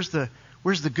 Where's the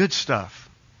good stuff?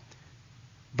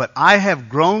 But I have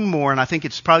grown more, and I think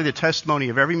it's probably the testimony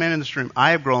of every man in this room,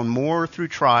 I have grown more through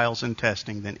trials and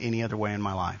testing than any other way in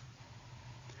my life.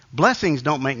 Blessings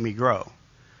don't make me grow.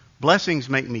 Blessings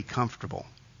make me comfortable.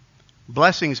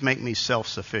 Blessings make me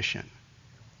self-sufficient.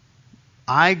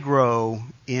 I grow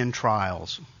in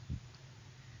trials.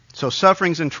 So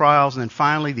sufferings and trials, and then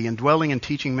finally the indwelling and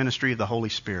teaching ministry of the Holy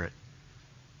Spirit.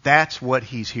 That's what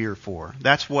He's here for.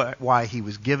 That's why He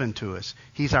was given to us.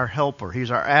 He's our helper.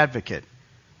 He's our advocate.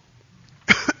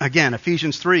 Again,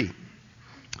 Ephesians 3.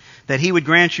 That He would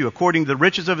grant you, according to the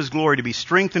riches of His glory, to be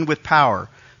strengthened with power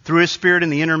through His Spirit in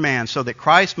the inner man, so that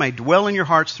Christ may dwell in your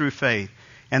hearts through faith,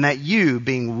 and that you,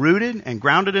 being rooted and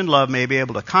grounded in love, may be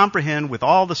able to comprehend with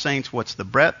all the saints what's the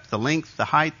breadth, the length, the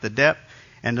height, the depth,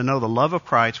 and to know the love of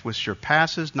Christ, which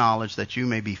surpasses knowledge, that you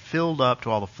may be filled up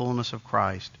to all the fullness of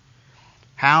Christ.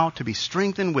 How? To be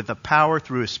strengthened with the power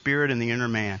through His Spirit in the inner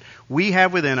man. We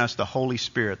have within us the Holy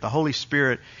Spirit. The Holy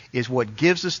Spirit is what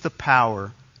gives us the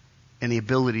power and the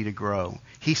ability to grow.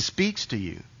 He speaks to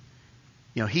you.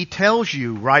 You know, He tells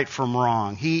you right from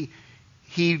wrong. He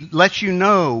lets you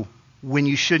know when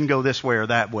you shouldn't go this way or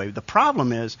that way. The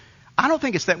problem is, I don't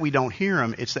think it's that we don't hear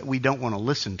Him, it's that we don't want to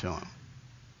listen to Him.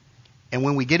 And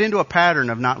when we get into a pattern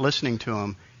of not listening to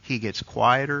him, he gets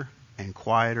quieter and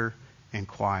quieter and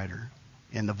quieter.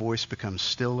 And the voice becomes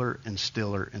stiller and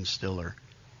stiller and stiller.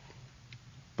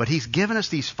 But he's given us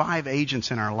these 5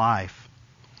 agents in our life.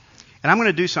 And I want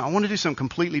to do something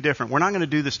completely different. We're not going to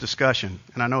do this discussion.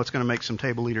 And I know it's going to make some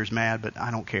table leaders mad, but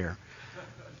I don't care.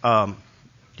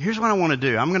 Here's what I want to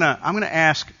do. I'm going to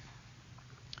ask,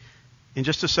 in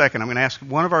just a second, I'm going to ask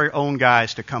one of our own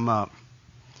guys to come up.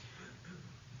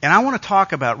 And I want to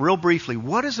talk about, real briefly,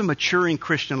 what does a maturing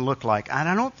Christian look like? And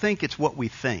I don't think it's what we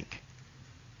think.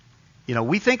 You know,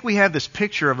 we think we have this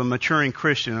picture of a maturing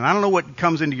Christian, and I don't know what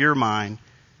comes into your mind.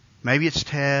 Maybe it's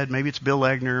Ted, maybe it's Bill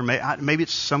Egner, maybe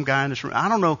it's some guy in this room. I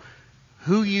don't know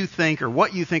who you think or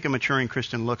what you think a maturing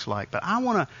Christian looks like, but I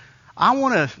want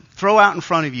to throw out in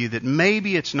front of you that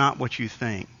maybe it's not what you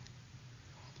think.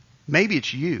 Maybe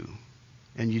it's you,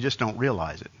 and you just don't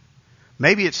realize it.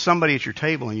 Maybe it's somebody at your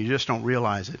table and you just don't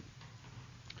realize it.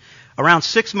 Around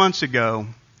 6 months ago,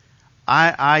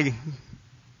 I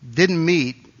didn't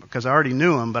meet because I already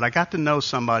knew him, but I got to know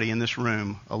somebody in this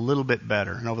room a little bit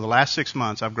better. And over the last 6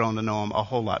 months, I've grown to know him a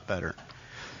whole lot better.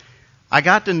 I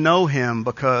got to know him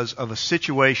because of a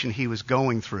situation he was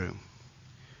going through.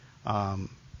 He and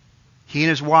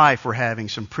his wife were having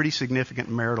some pretty significant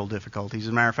marital difficulties. As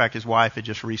a matter of fact, his wife had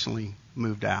just recently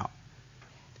moved out.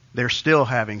 They're still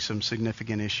having some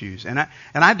significant issues. And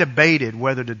I debated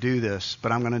whether to do this,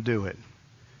 but I'm going to do it.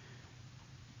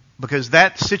 Because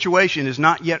that situation is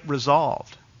not yet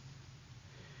resolved.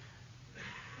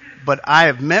 But I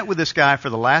have met with this guy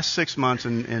for the last 6 months,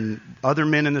 and other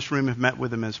men in this room have met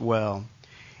with him as well.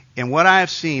 And what I have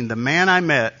seen, the man I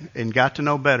met and got to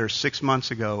know better 6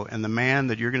 months ago, and the man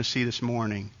that you're going to see this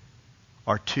morning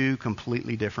are 2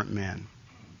 completely different men.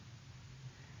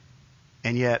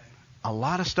 And yet, a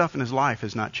lot of stuff in his life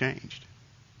has not changed.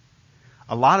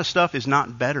 A lot of stuff is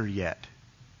not better yet.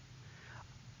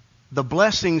 The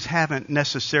blessings haven't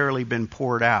necessarily been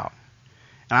poured out.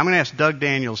 And I'm going to ask Doug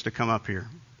Daniels to come up here.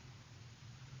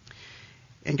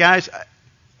 And guys,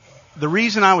 the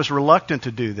reason I was reluctant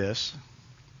to do this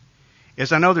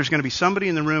is I know there's going to be somebody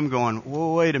in the room going,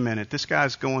 whoa, wait a minute, this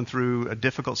guy's going through a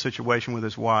difficult situation with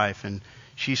his wife, and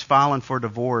she's filing for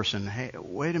divorce, and hey,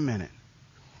 wait a minute.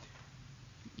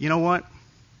 You know what?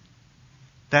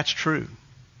 That's true.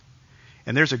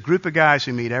 And there's a group of guys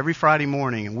who meet every Friday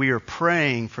morning, and we are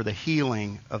praying for the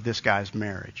healing of this guy's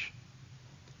marriage.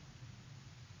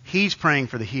 He's praying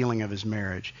for the healing of his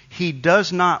marriage. He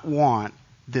does not want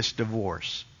this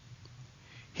divorce.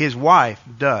 His wife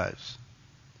does.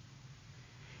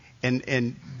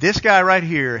 And this guy right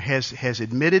here has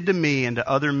admitted to me and to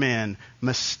other men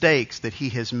mistakes that he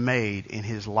has made in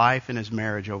his life and his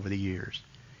marriage over the years.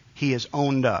 He has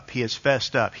owned up. He has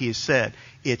fessed up. He has said,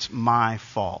 it's my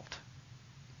fault.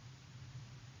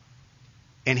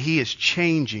 And he is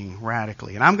changing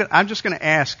radically. And I'm just going to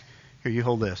ask, here, you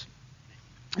hold this.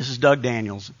 This is Doug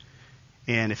Daniels.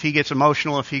 And if he gets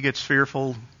emotional, if he gets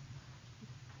fearful,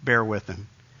 bear with him.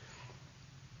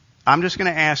 I'm just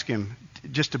going to ask him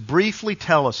just to briefly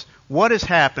tell us what has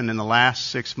happened in the last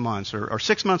 6 months, or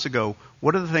 6 months ago,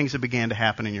 what are the things that began to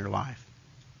happen in your life?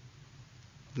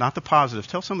 Not the positives.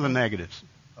 Tell some of the negatives.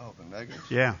 Oh, the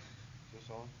negatives? Yeah. Is this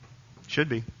on? Should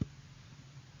be.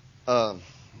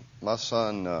 My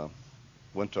son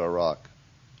went to Iraq,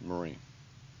 Marine.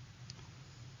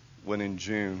 Went in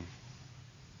June.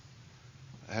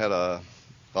 Had a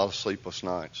lot of sleepless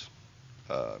nights.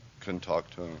 Couldn't talk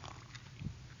to him.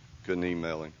 Couldn't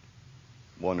email him.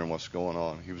 Wondering what's going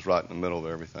on. He was right in the middle of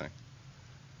everything.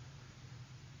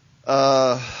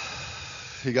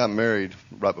 He got married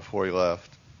right before he left.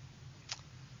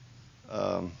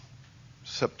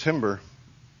 September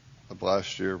of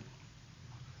last year,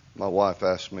 my wife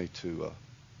asked me to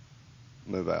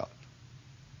move out.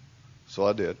 So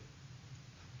I did.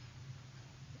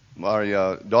 My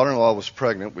daughter-in-law was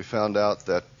pregnant. We found out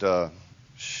that the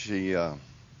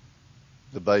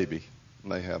baby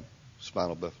may have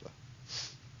spinal bifida.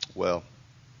 Well,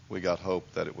 we got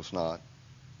hope that it was not.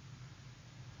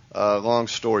 Long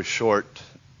story short,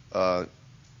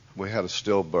 we had a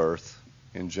stillbirth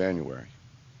in January.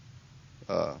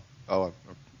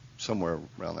 Somewhere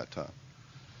around that time.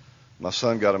 My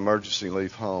son got emergency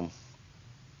leave home.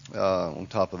 On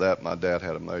top of that, my dad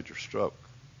had a major stroke.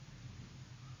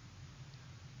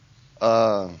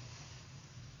 It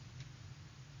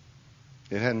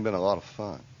hadn't been a lot of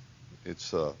fun.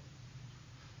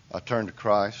 I turned to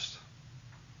Christ.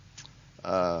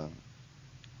 None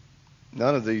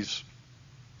of these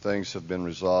things have been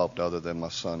resolved other than my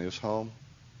son is home.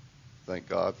 Thank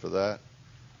God for that.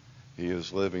 He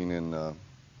is living in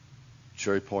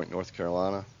Cherry Point, North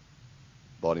Carolina.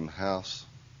 bought him a house.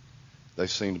 They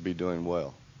seem to be doing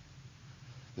well.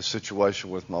 The situation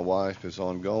with my wife is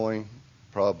ongoing.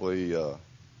 Probably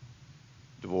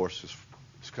divorce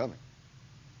is coming.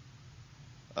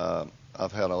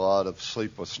 I've had a lot of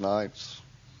sleepless nights.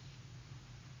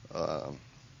 I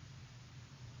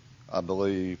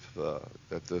believe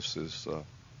that this is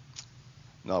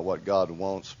not what God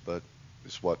wants, but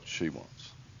it's what she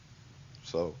wants.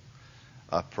 So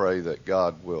I pray that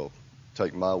God will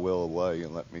take my will away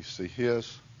and let me see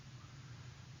His,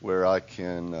 where I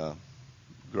can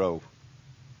grow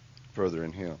further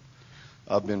in Him.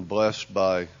 I've been blessed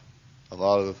by a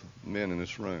lot of men in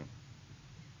this room.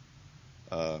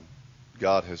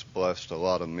 God has blessed a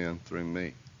lot of men through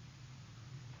me.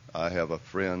 I have a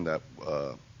friend that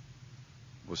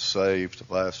was saved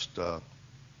last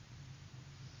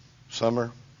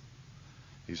summer.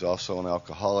 He's also an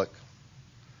alcoholic.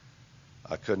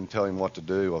 I couldn't tell him what to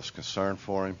do. I was concerned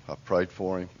for him. I prayed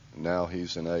for him. Now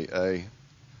he's in AA.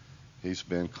 He's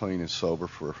been clean and sober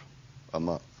for a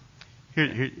month.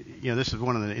 Here, this is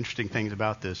one of the interesting things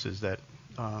about this is that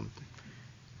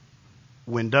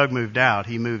when Doug moved out,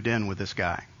 he moved in with this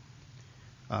guy.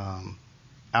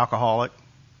 Alcoholic,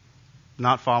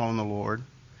 not following the Lord.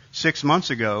 6 months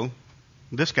ago,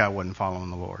 this guy wasn't following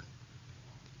the Lord.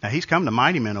 Now, he's come to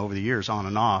Mighty Men over the years on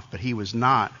and off, but he was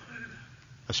not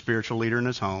a spiritual leader in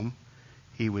his home.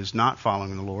 He was not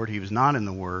following the Lord. He was not in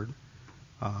the Word.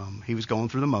 He was going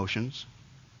through the motions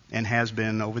and has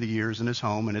been over the years in his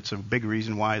home, and it's a big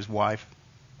reason why his wife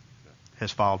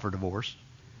has filed for divorce.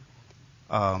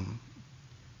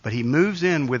 But he moves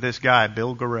in with this guy,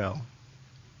 Bill Gorell.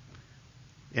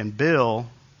 And Bill,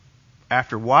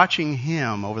 after watching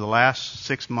him over the last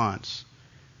 6 months,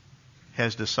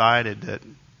 has decided that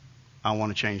I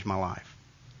want to change my life.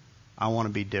 I want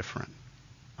to be different.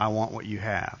 I want what you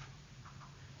have.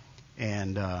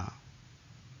 And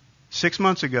 6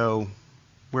 months ago,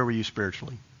 where were you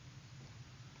spiritually?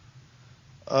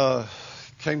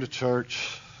 Came to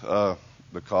church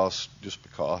because.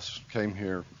 Came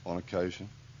here on occasion.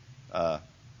 I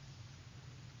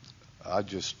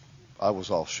was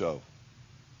all show.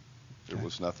 It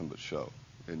was nothing but show.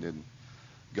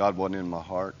 God wasn't in my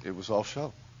heart. It was all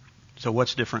show. So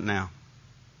what's different now?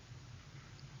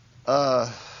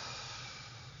 God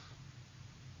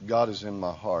is in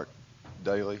my heart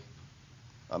daily.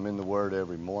 I'm in the Word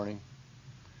every morning.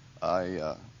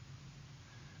 I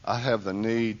have the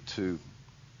need to,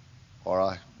 or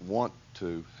I want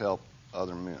to help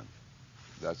other men.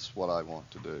 That's what I want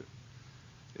to do.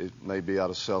 It may be out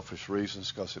of selfish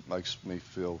reasons because it makes me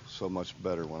feel so much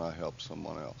better when I help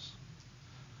someone else.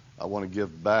 I want to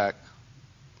give back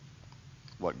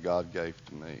what God gave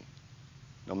to me.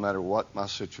 No matter what my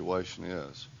situation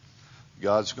is,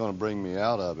 God's going to bring me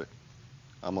out of it.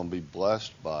 I'm going to be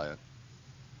blessed by it,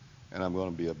 and I'm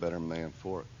going to be a better man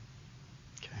for it.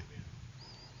 Okay.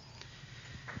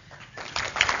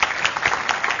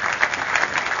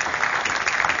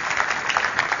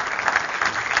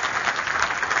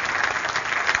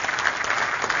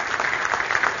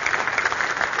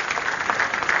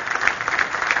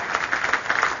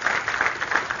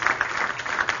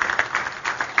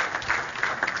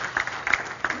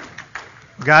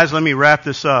 Guys, let me wrap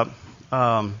this up.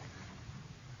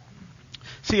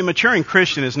 See, a maturing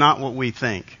Christian is not what we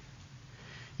think.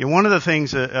 One of the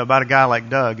things about a guy like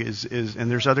Doug is,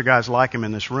 and there's other guys like him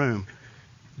in this room,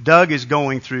 Doug is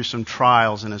going through some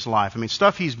trials in his life. I mean,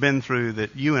 stuff he's been through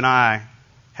that you and I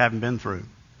haven't been through.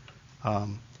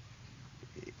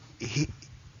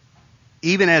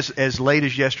 Even as late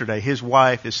as yesterday, his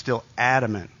wife is still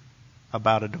adamant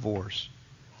about a divorce.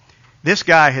 This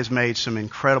guy has made some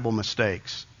incredible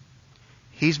mistakes.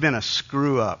 He's been a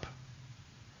screw-up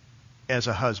as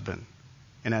a husband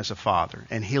and as a father,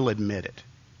 and he'll admit it.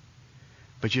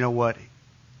 But you know what?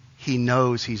 He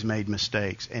knows he's made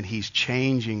mistakes, and he's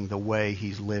changing the way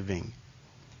he's living.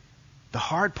 The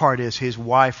hard part is his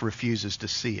wife refuses to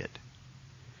see it.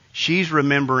 She's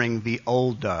remembering the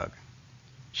old Doug.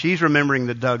 She's remembering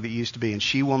the Doug that used to be, and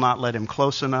she will not let him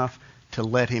close enough to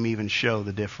let him even show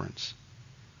the difference.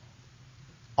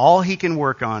 All he can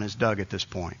work on is Doug at this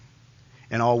point.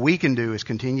 And all we can do is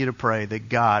continue to pray that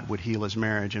God would heal his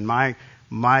marriage. And my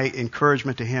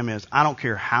encouragement to him is, I don't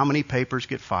care how many papers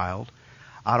get filed.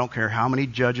 I don't care how many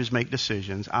judges make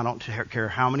decisions. I don't care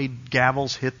how many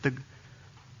gavels hit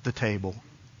the table.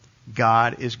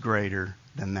 God is greater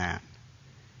than that.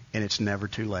 And it's never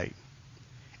too late.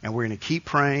 And we're going to keep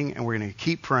praying, and we're going to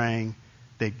keep praying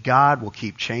that God will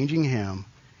keep changing him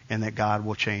and that God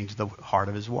will change the heart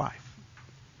of his wife.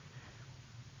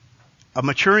 A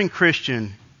maturing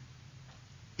Christian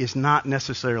is not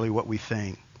necessarily what we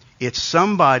think. It's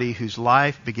somebody whose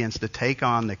life begins to take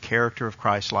on the character of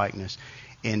Christ-likeness.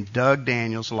 And Doug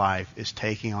Daniels' life is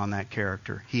taking on that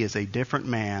character. He is a different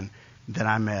man than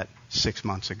I met 6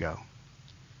 months ago.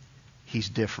 He's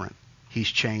different. He's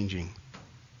changing.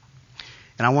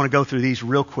 And I want to go through these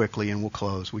real quickly and we'll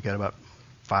close. We got about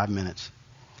 5 minutes.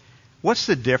 What's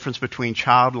the difference between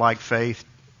childlike faith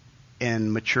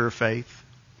and mature faith?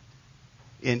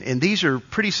 And these are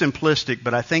pretty simplistic,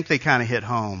 but I think they kind of hit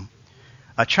home.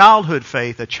 A childlike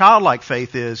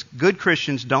faith is good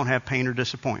Christians don't have pain or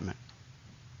disappointment.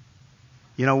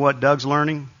 You know what Doug's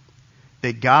learning?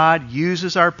 That God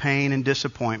uses our pain and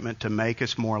disappointment to make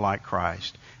us more like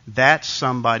Christ. That's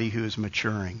somebody who is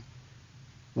maturing.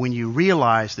 When you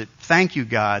realize that, thank you,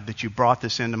 God, that you brought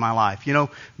this into my life. You know,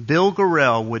 Bill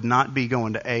Gorell would not be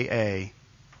going to AA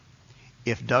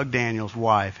if Doug Daniels'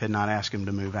 wife had not asked him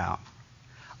to move out.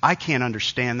 I can't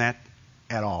understand that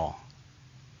at all.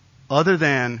 Other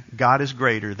than God is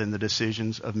greater than the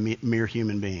decisions of mere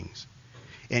human beings.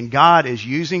 And God is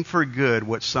using for good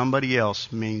what somebody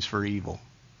else means for evil.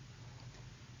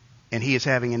 And He is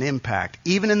having an impact,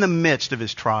 even in the midst of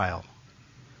his trial.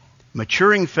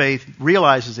 Maturing faith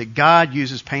realizes that God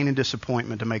uses pain and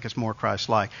disappointment to make us more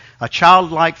Christ-like. A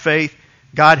childlike faith,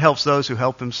 God helps those who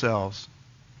help themselves.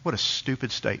 What a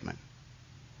stupid statement.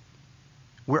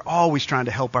 We're always trying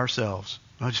to help ourselves.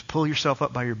 Just pull yourself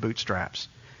up by your bootstraps.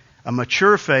 A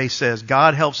mature faith says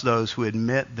God helps those who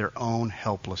admit their own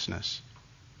helplessness.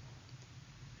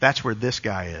 That's where this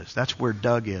guy is. That's where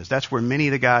Doug is. That's where many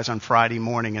of the guys on Friday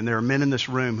morning, and there are men in this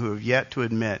room who have yet to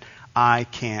admit, I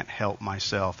can't help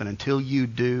myself. And until you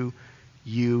do,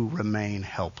 you remain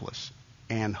helpless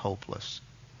and hopeless.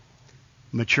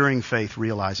 Maturing faith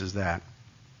realizes that.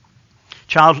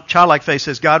 Childlike faith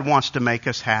says God wants to make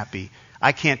us happy.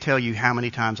 I can't tell you how many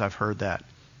times I've heard that.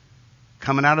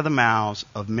 Coming out of the mouths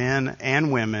of men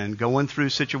and women going through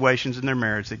situations in their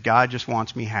marriage that God just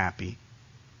wants me happy.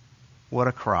 What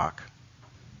a crock.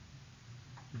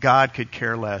 God could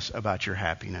care less about your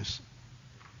happiness.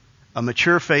 A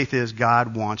mature faith is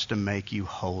God wants to make you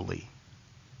holy.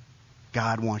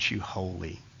 God wants you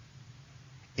holy.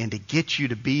 And to get you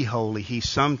to be holy, He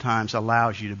sometimes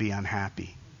allows you to be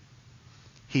unhappy.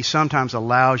 He sometimes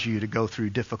allows you to go through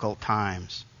difficult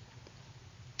times.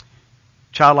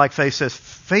 Childlike faith says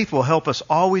faith will help us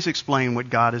always explain what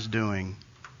God is doing.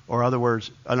 Or in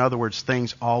other words,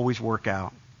 things always work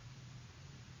out.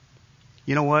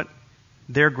 You know what?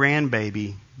 Their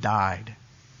grandbaby died.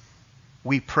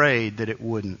 We prayed that it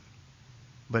wouldn't,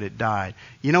 but it died.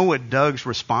 You know what Doug's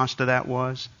response to that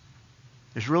was?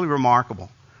 It's really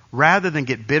remarkable. Rather than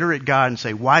get bitter at God and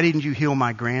say, why didn't you heal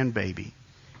my grandbaby?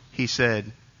 He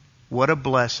said, what a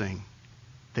blessing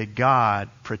that God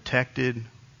protected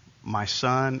my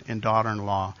son and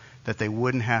daughter-in-law, that they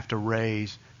wouldn't have to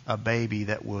raise a baby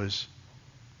that was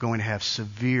going to have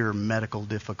severe medical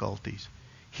difficulties.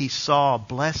 He saw a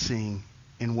blessing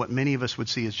in what many of us would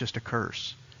see as just a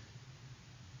curse.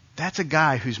 That's a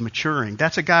guy who's maturing.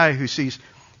 That's a guy who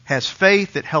has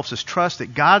faith that helps us trust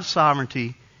that God's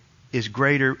sovereignty is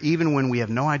greater even when we have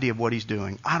no idea of what He's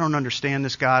doing. I don't understand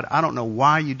this, God. I don't know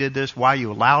why you did this, why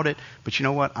you allowed it, but you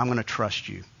know what? I'm going to trust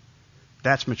you.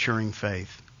 That's maturing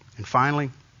faith. And finally,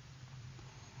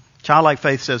 childlike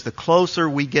faith says the closer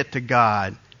we get to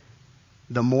God,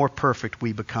 the more perfect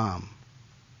we become.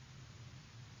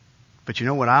 But you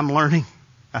know what I'm learning?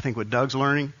 I think what Doug's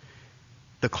learning?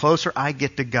 The closer I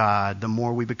get to God, the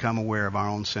more we become aware of our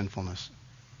own sinfulness.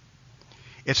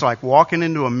 It's like walking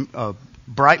into a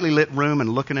brightly lit room and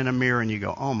looking in a mirror and you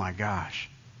go, oh my gosh,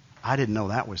 I didn't know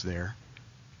that was there.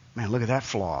 Man, look at that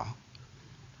flaw.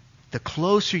 The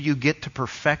closer you get to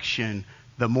perfection,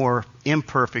 the more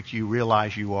imperfect you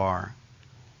realize you are.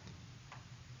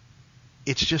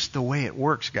 It's just the way it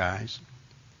works, guys.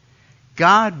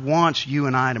 God wants you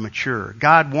and I to mature.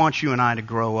 God wants you and I to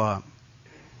grow up.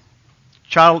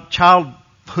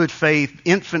 Childhood faith,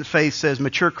 infant faith says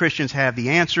mature Christians have the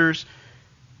answers,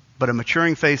 but a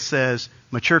maturing faith says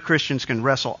mature Christians can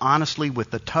wrestle honestly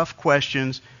with the tough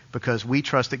questions because we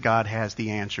trust that God has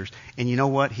the answers. And you know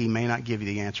what? He may not give you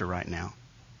the answer right now.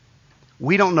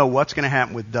 We don't know what's going to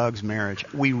happen with Doug's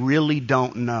marriage. We really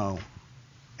don't know.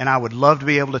 And I would love to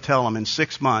be able to tell him in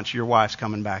 6 months, your wife's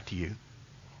coming back to you.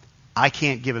 I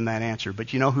can't give him that answer.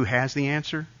 But you know who has the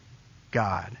answer?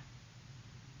 God.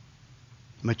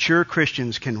 Mature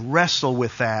Christians can wrestle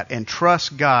with that and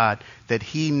trust God that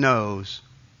He knows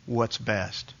what's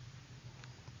best.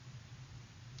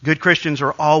 Good Christians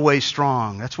are always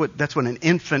strong. That's what an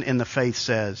infant in the faith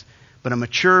says. But a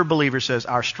mature believer says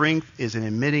our strength is in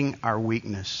admitting our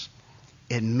weakness.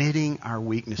 Admitting our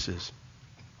weaknesses.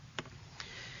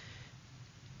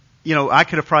 You know, I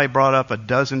could have probably brought up a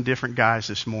dozen different guys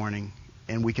this morning,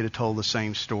 and we could have told the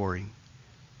same story.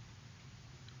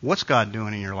 What's God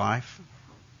doing in your life?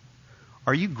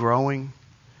 Are you growing?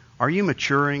 Are you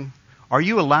maturing? Are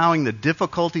you allowing the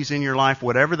difficulties in your life,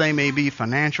 whatever they may be,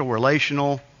 financial,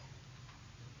 relational,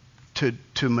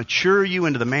 to mature you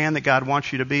into the man that God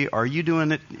wants you to be? Are you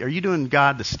doing it? Are you doing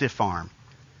God the stiff arm?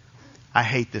 I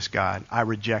hate this, God. I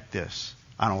reject this.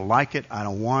 I don't like it. I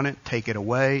don't want it. Take it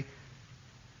away.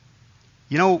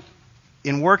 You know,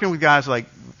 in working with guys like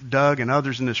Doug and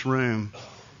others in this room,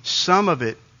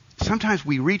 sometimes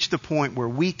we reach the point where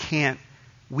we can't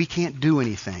do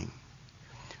anything.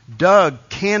 Doug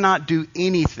cannot do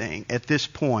anything at this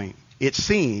point, it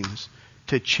seems,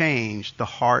 to change the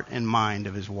heart and mind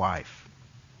of his wife.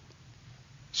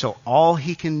 So all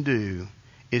he can do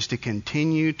is to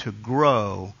continue to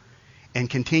grow and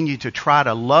continue to try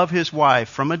to love his wife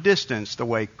from a distance the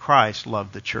way Christ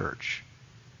loved the church.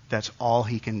 That's all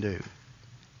he can do.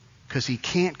 Because he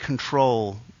can't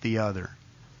control the other.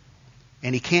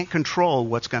 And he can't control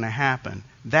what's going to happen.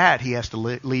 That he has to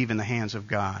leave in the hands of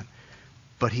God.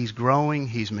 But he's growing,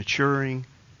 he's maturing.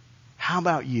 How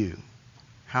about you?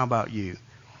 How about you?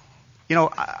 You know,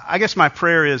 I guess my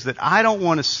prayer is that I don't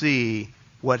want to see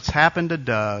what's happened to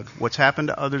Doug, what's happened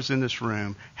to others in this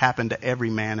room, happen to every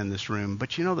man in this room.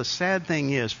 But you know, the sad thing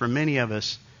is, for many of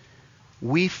us,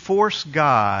 we force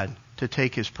God to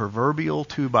take his proverbial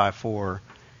 2x4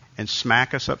 and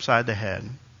smack us upside the head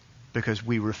because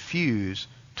we refuse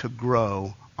to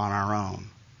grow on our own.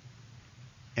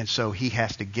 And so he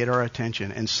has to get our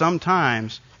attention. And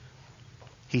sometimes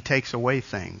he takes away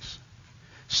things.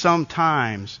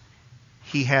 Sometimes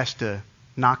he has to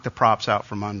knock the props out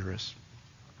from under us.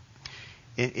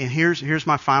 And here's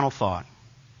my final thought.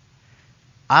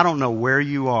 I don't know where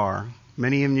you are.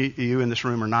 Many of you in this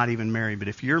room are not even married. But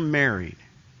if you're married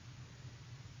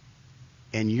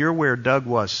and you're where Doug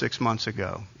was 6 months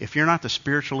ago, if you're not the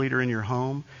spiritual leader in your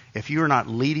home, if you're not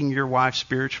leading your wife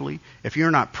spiritually, if you're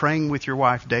not praying with your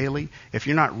wife daily, if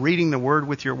you're not reading the Word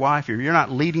with your wife, if you're not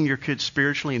leading your kids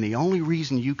spiritually, and the only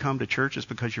reason you come to church is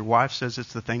because your wife says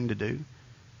it's the thing to do,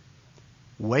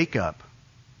 wake up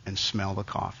and smell the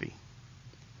coffee.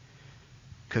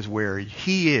 Because where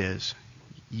he is,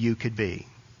 you could be.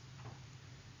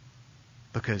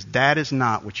 Because that is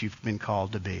not what you've been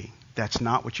called to be. That's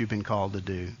not what you've been called to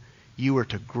do. You are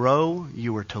to grow.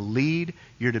 You are to lead.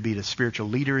 You're to be the spiritual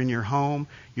leader in your home.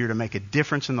 You're to make a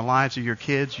difference in the lives of your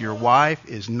kids. Your wife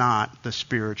is not the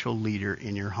spiritual leader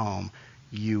in your home.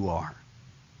 You are.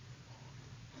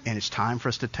 And it's time for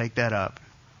us to take that up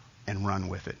and run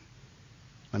with it.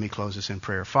 Let me close this in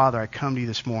prayer. Father, I come to you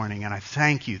this morning and I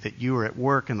thank you that you are at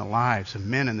work in the lives of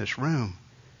men in this room.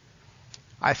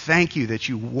 I thank you that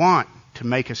you want to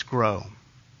make us grow.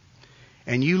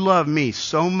 And you love me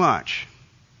so much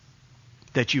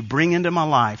that you bring into my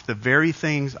life the very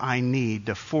things I need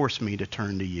to force me to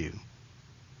turn to you.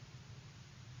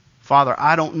 Father,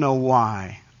 I don't know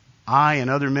why I and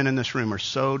other men in this room are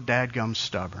so dadgum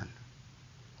stubborn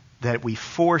that we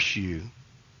force you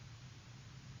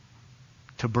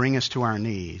to bring us to our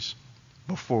knees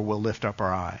before we'll lift up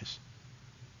our eyes.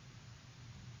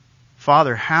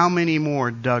 Father, how many more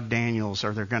Doug Daniels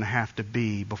are there going to have to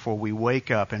be before we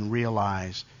wake up and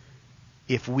realize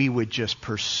if we would just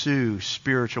pursue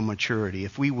spiritual maturity,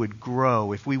 if we would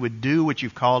grow, if we would do what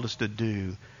you've called us to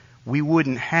do, we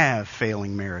wouldn't have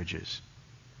failing marriages.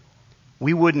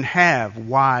 We wouldn't have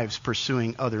wives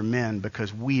pursuing other men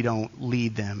because we don't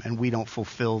lead them and we don't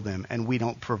fulfill them and we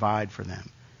don't provide for them.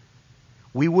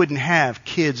 We wouldn't have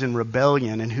kids in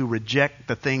rebellion and who reject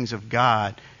the things of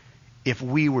God if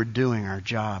we were doing our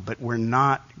job, but we're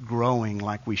not growing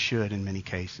like we should in many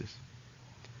cases.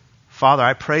 Father,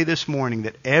 I pray this morning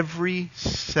that every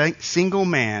single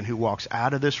man who walks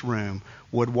out of this room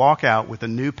would walk out with a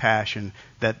new passion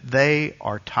that they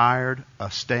are tired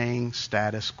of staying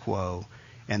status quo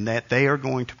and that they are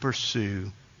going to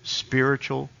pursue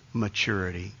spiritual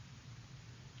maturity,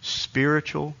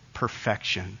 spiritual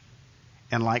perfection.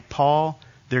 And like Paul,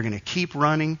 they're going to keep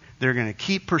running, they're going to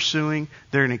keep pursuing,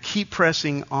 they're going to keep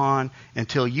pressing on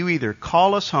until you either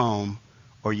call us home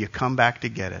or you come back to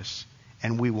get us.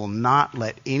 And we will not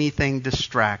let anything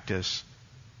distract us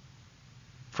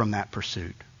from that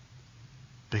pursuit.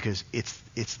 Because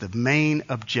it's the main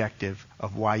objective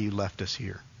of why you left us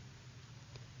here.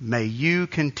 May you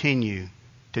continue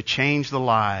to change the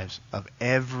lives of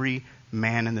every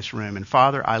man in this room. And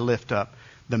Father, I lift up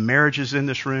the marriages in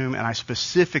this room, and I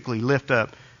specifically lift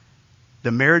up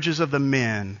the marriages of the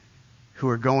men who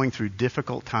are going through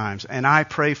difficult times. And I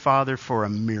pray, Father, for a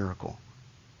miracle.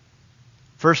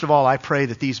 First of all, I pray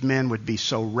that these men would be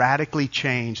so radically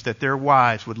changed that their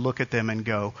wives would look at them and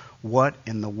go, what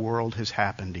in the world has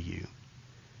happened to you?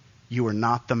 You are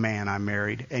not the man I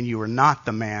married, and you are not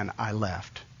the man I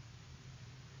left.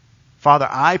 Father,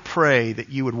 I pray that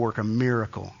you would work a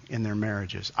miracle in their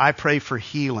marriages. I pray for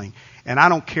healing. And I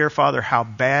don't care, Father, how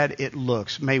bad it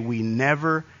looks. May we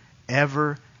never,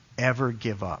 ever, ever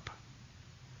give up.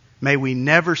 May we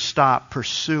never stop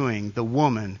pursuing the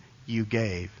woman you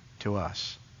gave to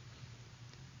us.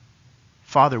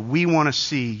 Father, we want to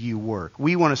see you work.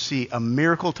 We want to see a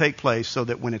miracle take place so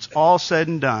that when it's all said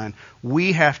and done,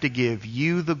 we have to give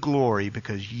you the glory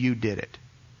because you did it.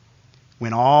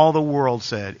 When all the world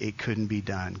said it couldn't be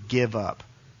done, give up.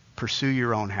 Pursue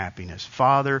your own happiness.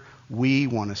 Father, we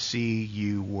want to see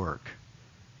you work,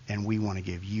 and we want to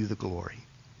give you the glory.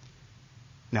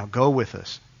 Now go with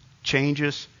us. Change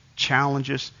us, challenge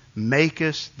us, make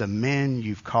us the men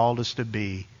you've called us to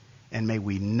be, and may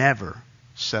we never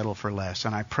settle for less.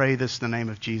 And I pray this in the name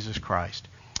of Jesus Christ.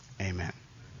 Amen.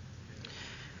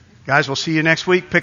 Guys, we'll see you next week.